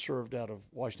certainly not served out of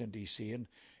Washington, D.C., and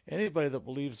anybody that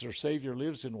believes their Savior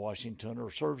lives in Washington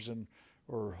or serves in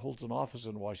or holds an office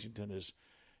in Washington is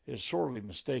sorely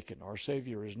mistaken. Our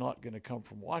Savior is not going to come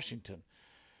from Washington.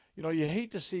 You know, you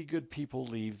hate to see good people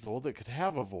leave, though, that could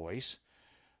have a voice,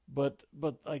 but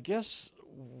I guess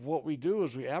what we do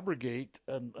is we abrogate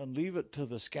and leave it to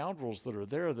the scoundrels that are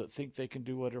there that think they can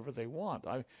do whatever they want.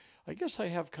 I guess I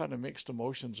have kind of mixed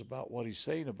emotions about what he's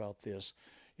saying about this.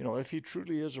 You know, if he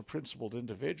truly is a principled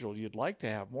individual, you'd like to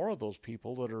have more of those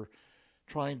people that are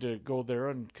trying to go there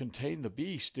and contain the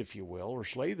beast, if you will, or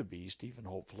slay the beast, even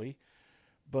hopefully.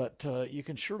 But you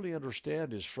can surely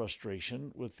understand his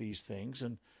frustration with these things.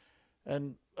 And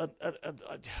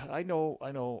I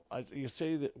know. You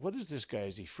say that, what is this guy?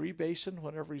 Is he freebasing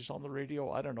whenever he's on the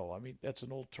radio? I don't know. I mean, that's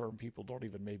an old term people don't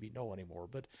even maybe know anymore.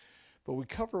 But we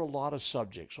cover a lot of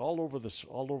subjects all over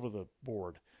the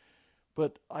board.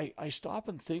 But I stop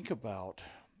and think about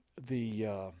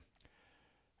the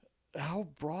how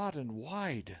broad and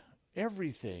wide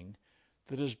everything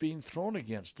that is being thrown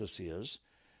against us is,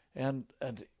 and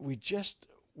we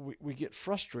get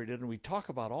frustrated and we talk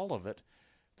about all of it.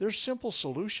 There's simple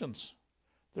solutions.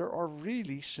 There are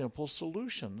really simple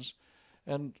solutions,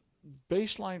 and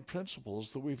baseline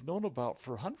principles that we've known about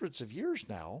for hundreds of years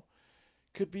now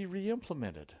could be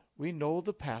re-implemented. We know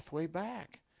the pathway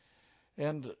back.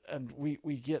 And we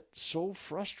get so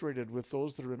frustrated with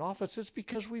those that are in office. It's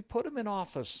because we put them in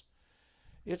office.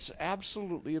 It's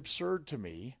absolutely absurd to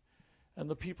me. And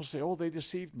the people say, oh, they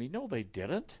deceived me. No, they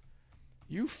didn't.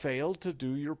 You failed to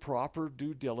do your proper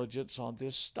due diligence on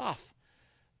this stuff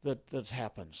that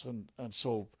happens. And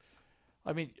so,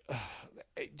 I mean,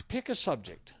 pick a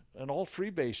subject, and I'll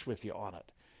freebase with you on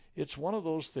it. It's one of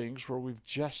those things where we've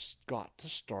just got to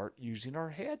start using our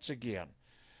heads again.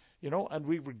 You know, and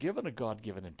we were given a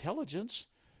God-given intelligence.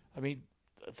 I mean,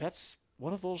 that's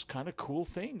one of those kind of cool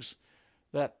things,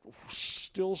 that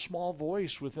still small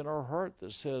voice within our heart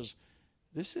that says,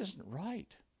 this isn't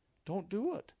right. Don't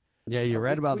do it. Yeah, you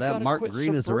read about that. Mark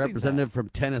Green is a representative from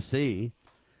Tennessee.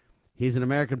 He's an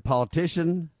American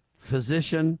politician,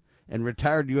 physician, and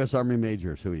retired U.S. Army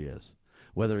major is who he is.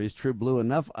 Whether he's true blue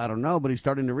enough, I don't know, but he's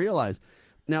starting to realize.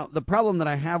 Now, the problem that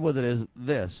I have with it is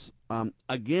this.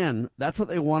 Again, that's what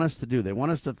they want us to do. They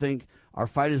want us to think our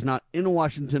fight is not in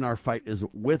Washington, our fight is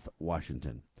with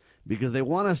Washington. Because they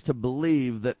want us to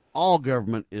believe that all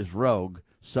government is rogue,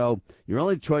 so your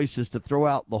only choice is to throw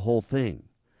out the whole thing.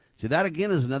 See, that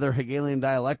again is another Hegelian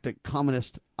dialectic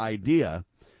communist idea,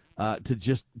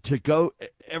 to go,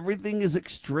 everything is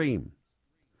extreme.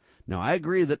 Now, I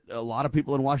agree that a lot of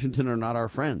people in Washington are not our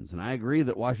friends, and I agree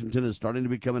that Washington is starting to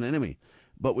become an enemy.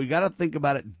 But we got to think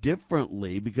about it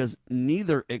differently, because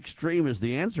neither extreme is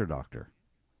the answer, Doctor.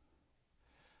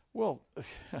 Well,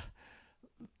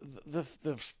 the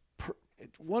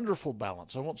wonderful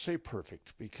balance. I won't say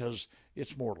perfect because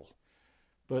it's mortal.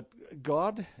 But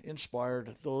God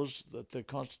inspired those, the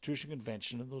Constitution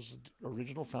Convention and those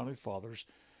original founding fathers,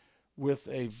 with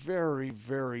a very,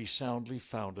 very soundly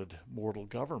founded mortal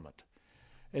government.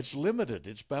 It's limited.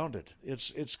 It's bounded.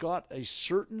 It's got a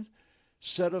certain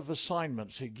set of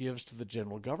assignments it gives to the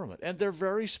general government. And they're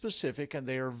very specific and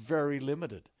they are very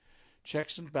limited.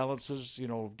 Checks and balances,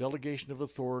 delegation of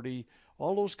authority,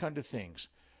 all those kind of things.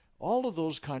 All of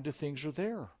those kind of things are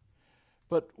there.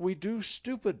 But we do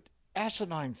stupid,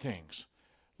 asinine things,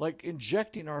 like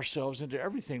injecting ourselves into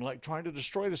everything, like trying to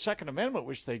destroy the Second Amendment,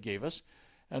 which they gave us,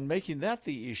 and making that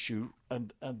the issue,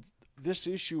 and this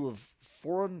issue of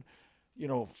foreign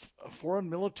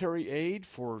military aid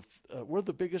we're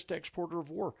the biggest exporter of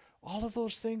war. All of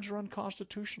those things are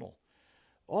unconstitutional.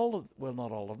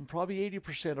 Not all of them, probably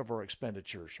 80% of our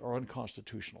expenditures are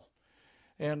unconstitutional.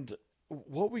 And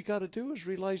what we got to do is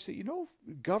realize that,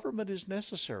 government is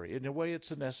necessary. In a way,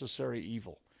 it's a necessary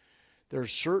evil.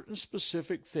 There's certain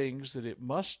specific things that it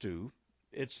must do.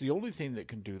 It's the only thing that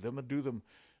can do them and do them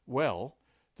well.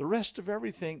 The rest of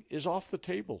everything is off the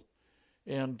table.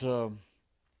 And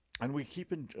we keep,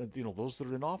 those that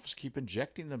are in office keep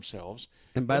injecting themselves.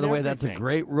 And by the way, that's a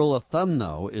great rule of thumb,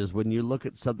 though, is when you look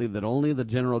at something that only the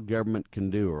general government can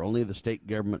do or only the state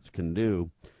governments can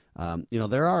do,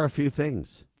 there are a few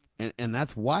things. And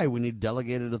that's why we need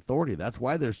delegated authority. That's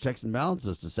why there's checks and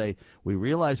balances to say, we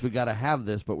realize we got to have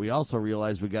this, but we also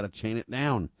realize we got to chain it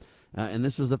down. And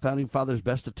this was the Founding Fathers'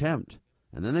 best attempt.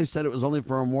 And then they said it was only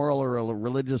for a moral or a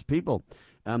religious people.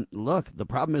 Look, the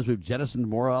problem is we've jettisoned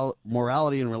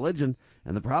morality and religion,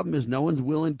 and the problem is no one's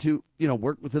willing to,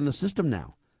 work within the system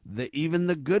now. Even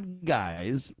the good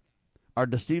guys are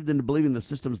deceived into believing the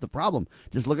system's the problem.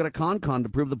 Just look at a con to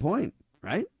prove the point,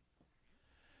 right?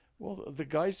 Well, the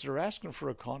guys that are asking for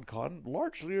a con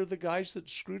largely are the guys that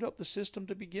screwed up the system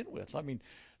to begin with. I mean,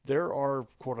 there are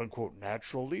quote-unquote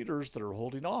natural leaders that are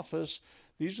holding office.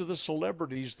 These are the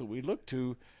celebrities that we look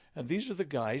to, and these are the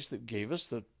guys that gave us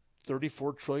the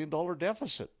 $34 trillion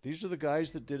deficit. These are the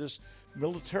guys that did us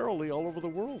militarily all over the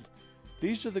world.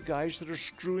 These are the guys that are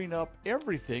screwing up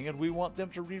everything, and we want them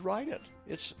to rewrite it.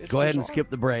 It's Go ahead and bizarre. skip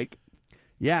the break.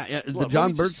 Yeah, the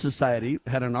John Birch Society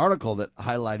had an article that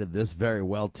highlighted this very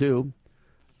well, too.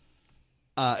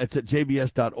 It's at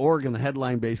jbs.org, and the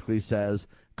headline basically says,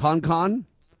 Con,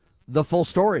 the full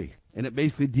story. And it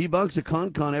basically debunks a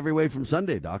con every way from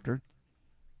Sunday, Doctor.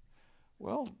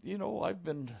 Well, I've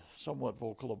been somewhat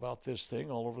vocal about this thing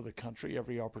all over the country.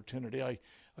 Every opportunity I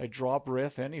draw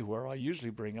breath anywhere, I usually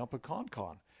bring up a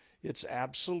con. It's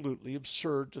absolutely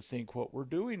absurd to think what we're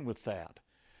doing with that.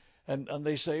 And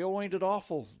they say, oh, ain't it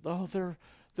awful? Oh,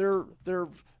 they're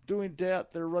doing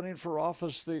debt. They're running for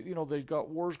office. They've got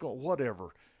wars going.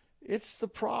 Whatever. It's the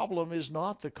problem is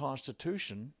not the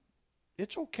Constitution.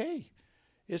 It's okay.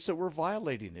 It's that we're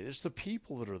violating it. It's the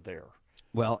people that are there.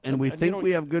 Well, and we think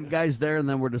we have good guys there, and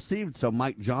then we're deceived. So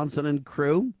Mike Johnson and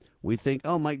crew, we think,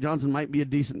 oh, Mike Johnson might be a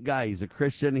decent guy. He's a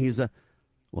Christian.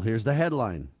 Well, here's the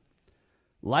headline.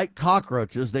 Like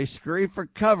cockroaches, they scurry for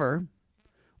cover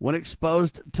when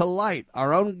exposed to light.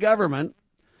 Our own government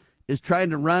is trying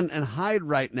to run and hide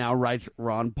right now, writes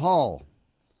Ron Paul,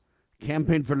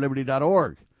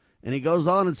 campaignforliberty.org. And he goes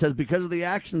on and says, because of the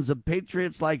actions of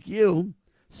patriots like you,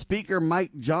 Speaker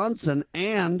Mike Johnson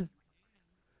and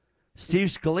Steve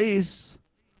Scalise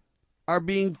are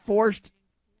being forced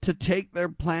to take their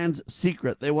plans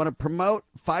secret. They want to promote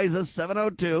FISA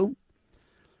 702.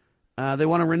 They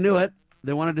want to renew it.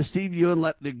 They want to deceive you and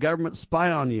let the government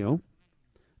spy on you.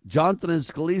 Johnson and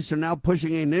Scalise are now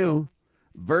pushing a new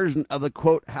version of the,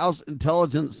 quote, House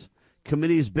Intelligence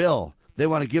Committee's bill. They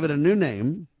want to give it a new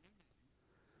name.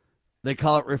 They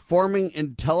call it Reforming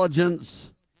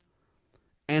Intelligence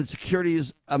and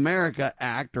Securities America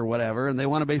Act or whatever, and they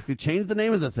want to basically change the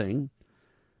name of the thing.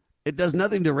 It does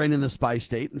nothing to rein in the spy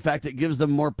state. In fact, it gives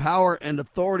them more power and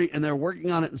authority, and they're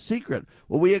working on it in secret.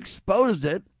 Well, we exposed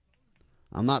it.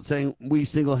 I'm not saying we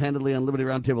single-handedly on Liberty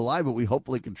Roundtable Live, but we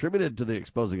hopefully contributed to the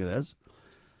exposing of this.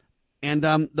 And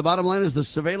the bottom line is the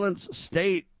surveillance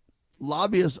state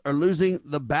lobbyists are losing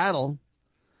the battle,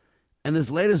 and this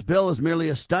latest bill is merely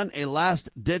a stunt, a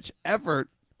last-ditch effort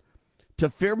to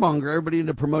fearmonger everybody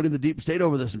into promoting the deep state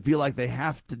over this and feel like they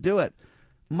have to do it.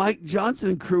 Mike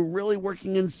Johnson and crew really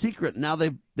working in secret. Now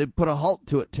they've put a halt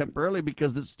to it temporarily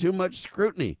because it's too much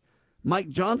scrutiny. Mike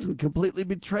Johnson completely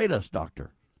betrayed us,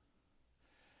 Doctor.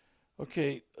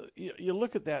 Okay, you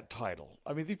look at that title.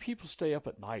 I mean, the people stay up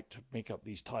at night to make up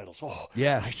these titles. Oh,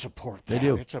 yeah, I support that. They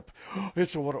do.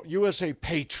 It's a USA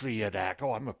Patriot Act.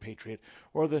 Oh, I'm a patriot.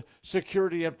 Or the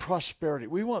Security and Prosperity.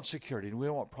 We want security and we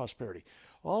want prosperity.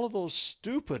 All of those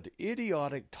stupid,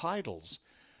 idiotic titles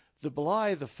that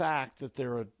belie the fact that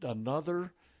they're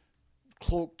another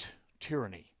cloaked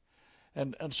tyranny.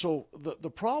 And so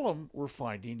the problem we're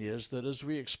finding is that as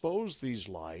we expose these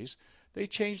lies, they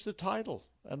change the title.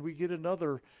 And we get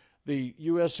the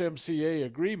USMCA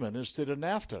agreement instead of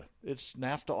NAFTA. It's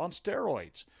NAFTA on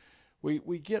steroids.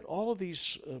 We get all of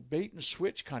these bait and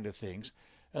switch kind of things.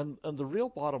 And the real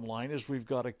bottom line is we've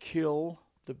got to kill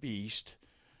the beast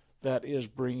that is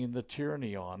bringing the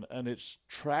tyranny on. And it's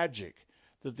tragic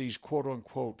that these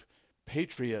quote-unquote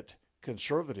patriot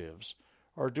conservatives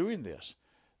are doing this.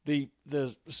 The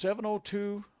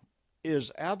 702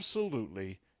 is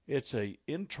absolutely, it's an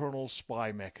internal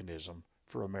spy mechanism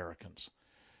for Americans.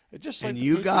 It just like and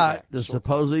you got the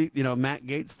supposedly, Matt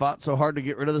Gaetz fought so hard to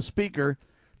get rid of the speaker.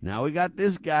 Now we got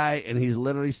this guy, and he's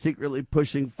literally secretly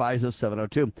pushing FISA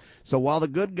 702. So while the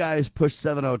good guys push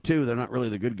 702, they're not really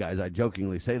the good guys. I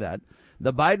jokingly say that.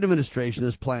 The Biden administration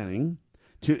is planning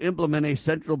to implement a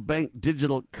central bank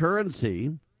digital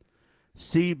currency,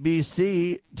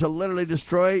 CBC, to literally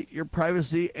destroy your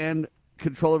privacy and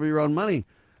control over your own money.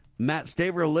 Matt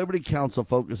Staver of Liberty Counsel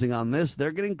focusing on this.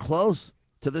 They're getting close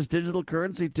to this digital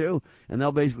currency too, and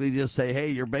they'll basically just say, hey,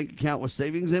 your bank account with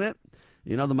savings in it,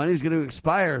 the money's going to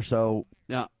expire. So,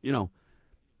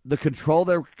 the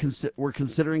control we're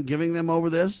considering giving them over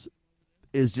this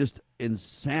is just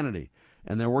insanity.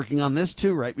 And they're working on this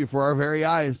too right before our very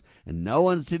eyes, and no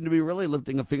one seemed to be really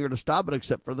lifting a finger to stop it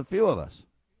except for the few of us.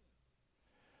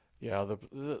 Yeah,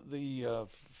 the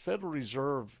Federal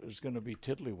Reserve is going to be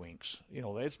tiddlywinks.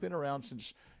 It's been around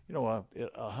since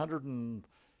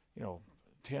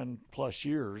 110 plus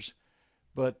years,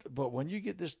 but when you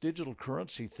get this digital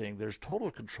currency thing, there's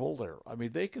total control there. I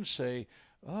mean, they can say,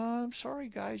 "I'm sorry,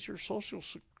 guys, your social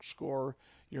score,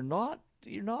 you're not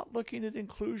looking at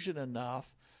inclusion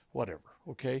enough, whatever,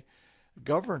 okay?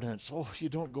 Governance, you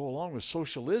don't go along with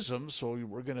socialism, so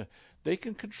they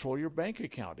can control your bank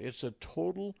account. It's a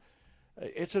total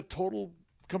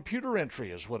computer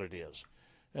entry is what it is.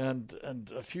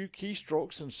 And a few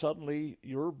keystrokes and suddenly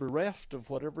you're bereft of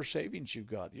whatever savings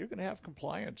you've got. You're going to have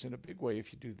compliance in a big way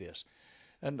if you do this.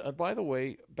 And by the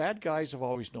way, bad guys have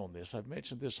always known this. I've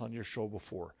mentioned this on your show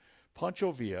before.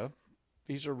 Pancho Villa,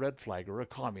 he's a red flagger, a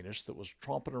communist that was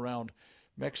tromping around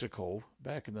Mexico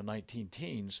back in the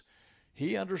 19-teens.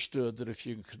 He understood that if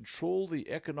you can control the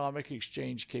economic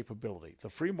exchange capability, the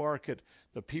free market,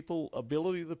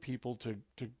 ability of the people to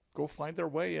go find their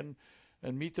way and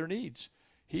meet their needs.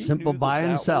 Simple buy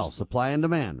and sell, supply and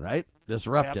demand, right?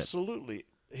 Disrupt it. Absolutely.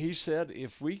 He said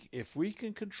if we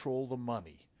can control the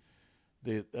money,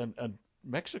 and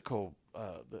Mexico,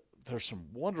 there's some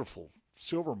wonderful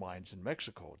silver mines in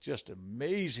Mexico, just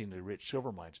amazingly rich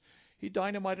silver mines. He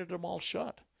dynamited them all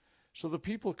shut. So the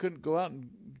people couldn't go out and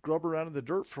grub around in the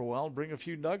dirt for a while and bring a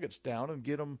few nuggets down and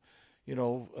get them,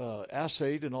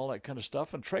 assayed and all that kind of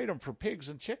stuff and trade them for pigs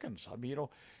and chickens. I mean,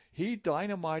 he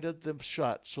dynamited them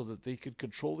shut so that they could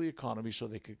control the economy, so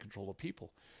they could control the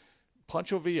people.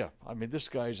 Pancho Villa, I mean, this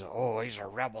guy's he's a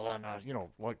rebel and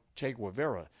like Che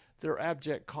Guevara. They're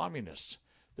abject communists.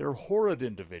 They're horrid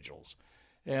individuals,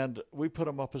 and we put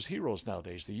them up as heroes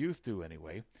nowadays. The youth do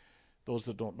anyway. Those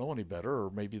that don't know any better, or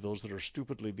maybe those that are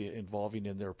stupidly involving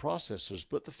in their processes.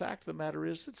 But the fact of the matter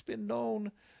is, it's been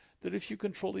known that if you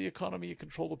control the economy, you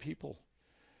control the people.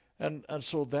 And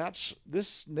so that's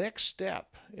this next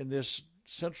step in this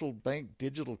central bank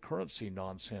digital currency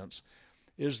nonsense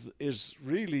is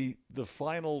really the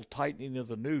final tightening of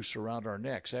the noose around our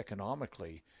necks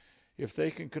economically. If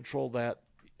they can control that,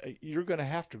 you're going to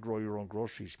have to grow your own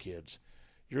groceries, kids.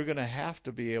 You're going to have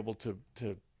to be able to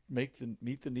meet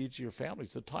the needs of your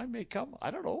families. The time may come.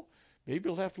 I don't know. Maybe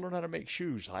you'll have to learn how to make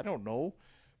shoes. I don't know.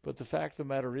 But the fact of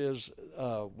the matter is,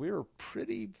 we're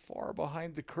pretty far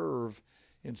behind the curve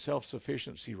in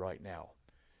self-sufficiency right now.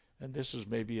 And this is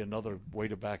maybe another way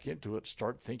to back into it.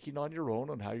 Start thinking on your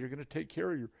own on how you're going to take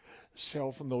care of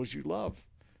yourself and those you love.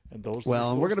 And those.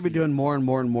 Well, and we're going to be doing more and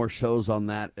more and more shows on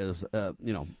that as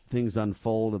things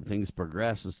unfold and things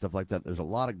progress and stuff like that. There's a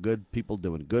lot of good people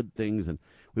doing good things, and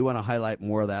we want to highlight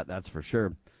more of that. That's for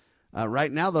sure.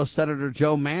 Right now, though, Senator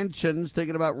Joe Manchin's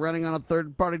thinking about running on a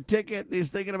third-party ticket. He's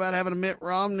thinking about having Mitt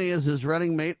Romney as his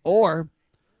running mate, or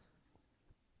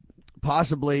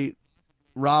possibly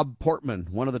Rob Portman,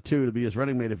 one of the two, to be his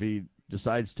running mate if he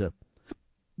decides to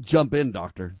jump in,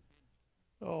 Doctor.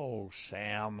 Oh,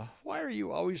 Sam, why are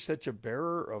you always such a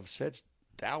bearer of such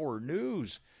dour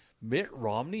news? Mitt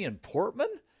Romney and Portman?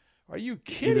 Are you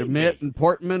kidding me? Either Mitt and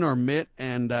Portman or Mitt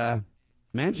and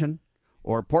Manchin,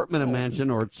 or Portman and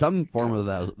Manchin, or some form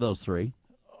of those three.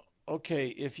 Okay,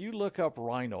 if you look up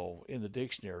rhino in the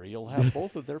dictionary, you'll have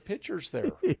both of their pictures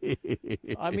there.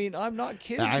 I mean, I'm not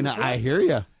kidding. I know. I hear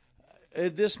you.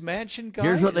 This Manchin guy.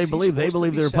 Here's what they believe. They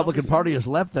believe the Republican Party has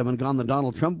left them and gone the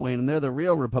Donald Trump way, and they're the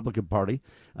real Republican Party.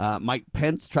 Mike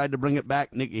Pence tried to bring it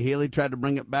back. Nikki Haley tried to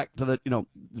bring it back to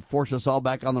force us all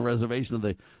back on the reservation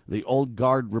of the old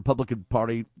guard Republican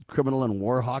Party, criminal and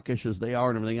war hawkish as they are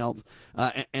and everything else.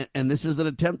 And this is an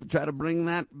attempt to try to bring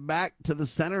that back to the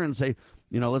center and say,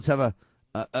 let's have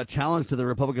a challenge to the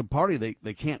Republican Party.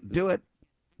 They can't do it,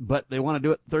 but they want to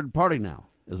do it third party now,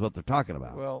 is what they're talking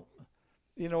about. Well,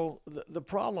 the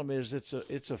problem is it's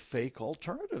a fake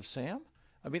alternative, Sam.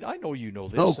 I mean, I know you know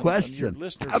this. No question. And your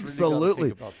listeners Absolutely. really gotta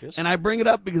think about this. And I bring it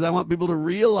up because I want people to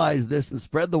realize this and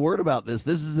spread the word about this.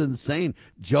 This is insane.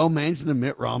 Joe Manchin and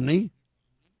Mitt Romney.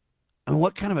 I mean,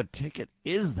 what kind of a ticket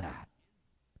is that?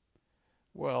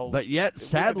 Well, but yet,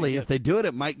 sadly, if they do it,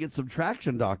 it might get some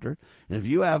traction, Doctor. And if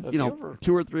you have, 2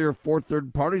 or 3 or 4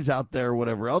 third parties out there or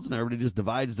whatever else, and everybody just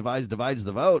divides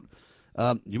the vote,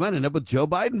 you might end up with Joe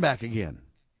Biden back again.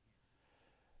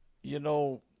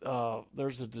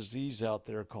 There's a disease out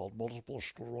there called multiple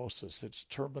sclerosis.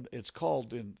 It's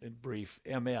called in brief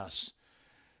MS.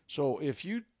 So if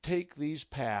you take these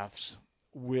paths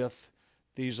with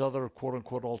these other quote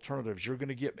unquote alternatives, you're going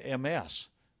to get MS,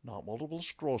 not multiple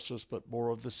sclerosis, but more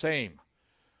of the same.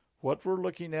 What we're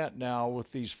looking at now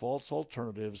with these false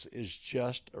alternatives is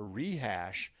just a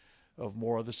rehash of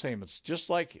more of the same. It's just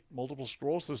like multiple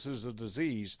sclerosis is a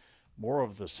disease, more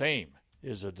of the same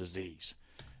is a disease.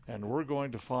 And we're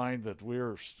going to find that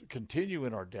we're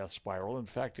continuing our death spiral. In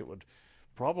fact, it would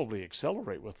probably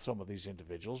accelerate with some of these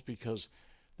individuals because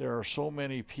there are so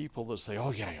many people that say,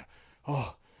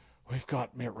 we've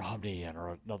got Mitt Romney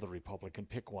or another Republican,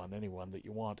 pick one, anyone that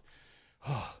you want.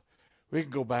 we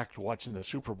can go back to watching the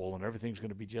Super Bowl and everything's going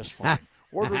to be just fine.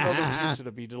 Order another pizza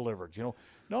to be delivered.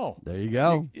 No. There you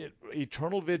go.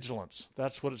 Eternal vigilance.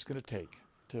 That's what it's going to take.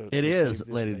 It is,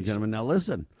 ladies and gentlemen. Now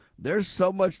listen, there's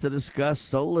so much to discuss,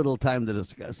 so little time to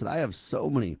discuss, and I have so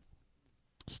many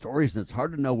stories, and it's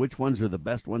hard to know which ones are the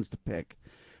best ones to pick.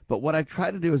 But what I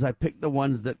try to do is I pick the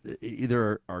ones that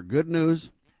either are good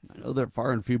news. I know they're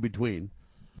far and few between.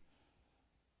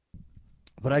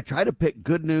 But I try to pick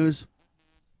good news,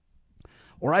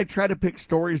 or I try to pick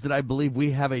stories that I believe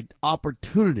we have an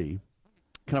opportunity,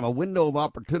 kind of a window of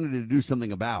opportunity to do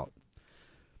something about.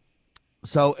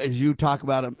 So as you talk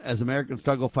about as Americans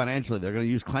struggle financially, they're going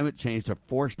to use climate change to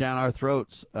force down our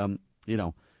throats,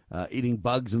 eating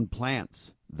bugs and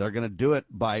plants. They're going to do it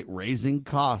by raising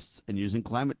costs and using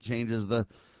climate change as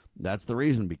that's the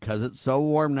reason. Because it's so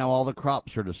warm now, all the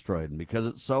crops are destroyed. And because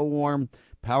it's so warm,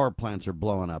 power plants are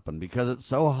blowing up. And because it's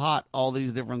so hot, all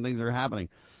these different things are happening.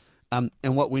 And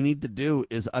what we need to do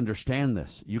is understand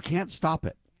this. You can't stop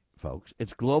it, folks.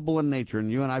 It's global in nature,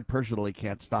 and you and I personally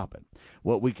can't stop it.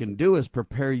 What we can do is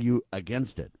prepare you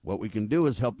against it. What we can do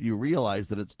is help you realize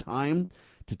that it's time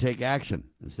to take action.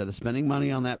 Instead of spending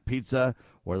money on that pizza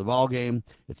or the ball game,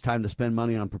 it's time to spend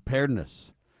money on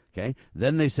preparedness. Okay?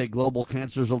 Then they say global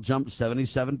cancers will jump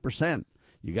 77%.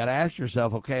 You got to ask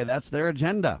yourself, okay, that's their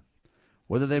agenda.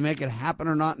 Whether they make it happen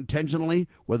or not intentionally,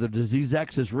 whether disease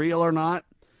X is real or not,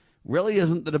 really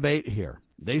isn't the debate here.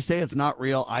 They say it's not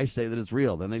real. I say that it's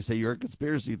real. Then they say you're a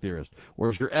conspiracy theorist.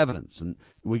 Where's your evidence? And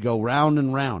we go round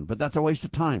and round. But that's a waste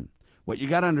of time. What you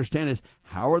got to understand is,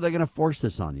 how are they going to force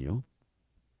this on you?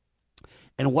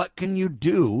 And what can you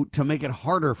do to make it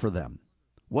harder for them?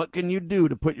 What can you do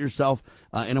to put yourself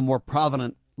in a more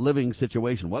provident living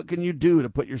situation? What can you do to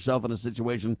put yourself in a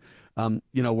situation,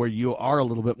 where you are a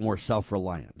little bit more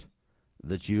self-reliant?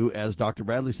 That you, as Dr.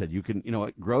 Bradley said, you can,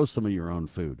 grow some of your own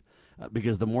food.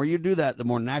 Because the more you do that, the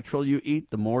more natural you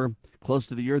eat, the more close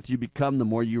to the earth you become, the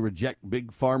more you reject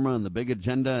big pharma and the big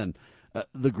agenda, and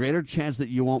the greater chance that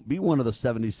you won't be one of the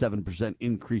 77%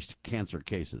 increased cancer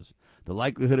cases. The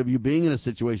likelihood of you being in a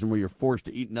situation where you're forced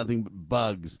to eat nothing but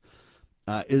bugs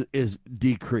is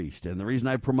decreased. And the reason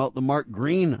I promote the Mark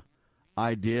Green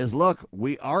idea is, look,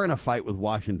 we are in a fight with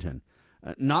Washington.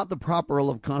 Not the proper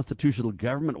role of constitutional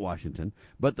government Washington,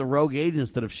 but the rogue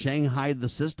agents that have shanghaied the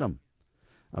system.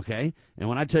 Okay? And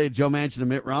when I tell you Joe Manchin and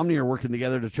Mitt Romney are working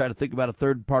together to try to think about a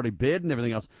third-party bid and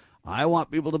everything else, I want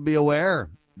people to be aware.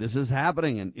 This is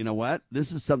happening, and you know what?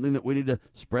 This is something that we need to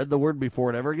spread the word before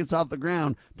it ever gets off the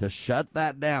ground to shut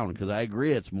that down, because I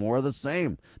agree, it's more of the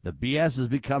same. The BS has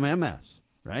become MS,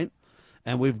 right?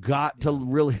 And we've got to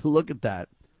really look at that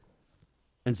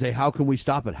and say, how can we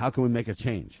stop it? How can we make a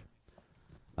change?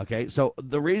 Okay, so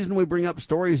the reason we bring up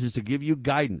stories is to give you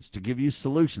guidance, to give you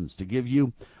solutions, to give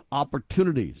you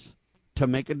opportunities to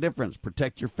make a difference,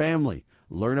 protect your family,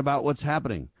 learn about what's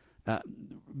happening.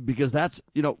 Because that's,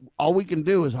 all we can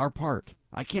do is our part.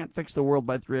 I can't fix the world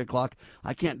by 3 o'clock.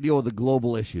 I can't deal with the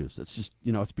global issues. It's just,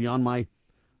 it's beyond my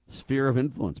sphere of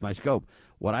influence, my scope.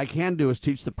 What I can do is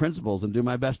teach the principles and do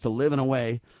my best to live in a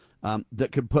way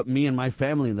that could put me and my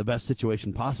family in the best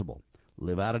situation possible.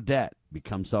 Live out of debt,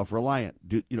 become self-reliant,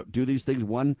 do these things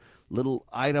one little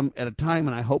item at a time,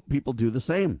 and I hope people do the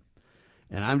same.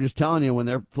 And I'm just telling you, when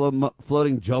they're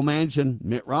floating Joe Manchin,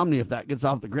 Mitt Romney, if that gets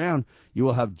off the ground, you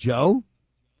will have Joe,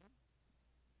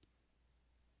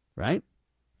 right?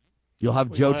 You'll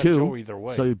have Joe too. Joe either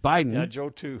way. So Biden. Yeah, Joe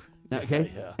too. Okay.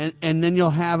 Yeah. And then you'll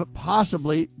have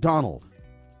possibly Donald.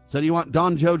 So do you want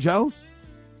Don Joe Joe?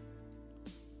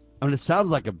 I mean, it sounds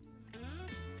like a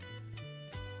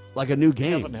new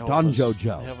game. Don Joe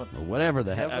Joe. Or whatever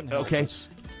the heck. Okay.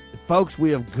 Folks,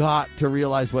 we have got to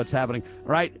realize what's happening.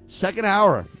 All right, second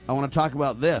hour, I want to talk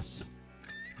about this.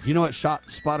 Do you know what Shot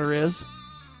Spotter is?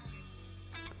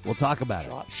 We'll talk about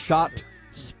it. Shot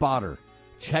Spotter.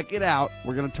 Check it out.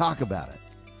 We're going to talk about it.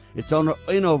 It's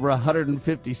in over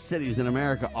 150 cities in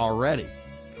America already.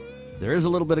 There is a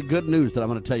little bit of good news that I'm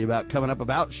going to tell you about coming up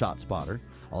about Shot Spotter.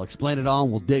 I'll explain it all,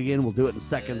 and we'll dig in. We'll do it in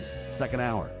seconds, second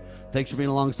hour. Thanks for being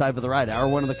alongside for the ride. Hour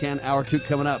 1 of the can, hour 2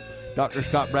 coming up. Dr.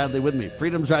 Scott Bradley with me.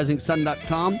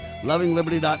 FreedomsRisingSun.com,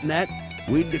 LovingLiberty.net.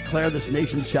 We declare this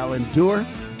nation shall endure.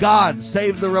 God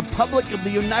save the Republic of the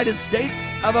United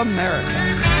States of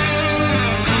America.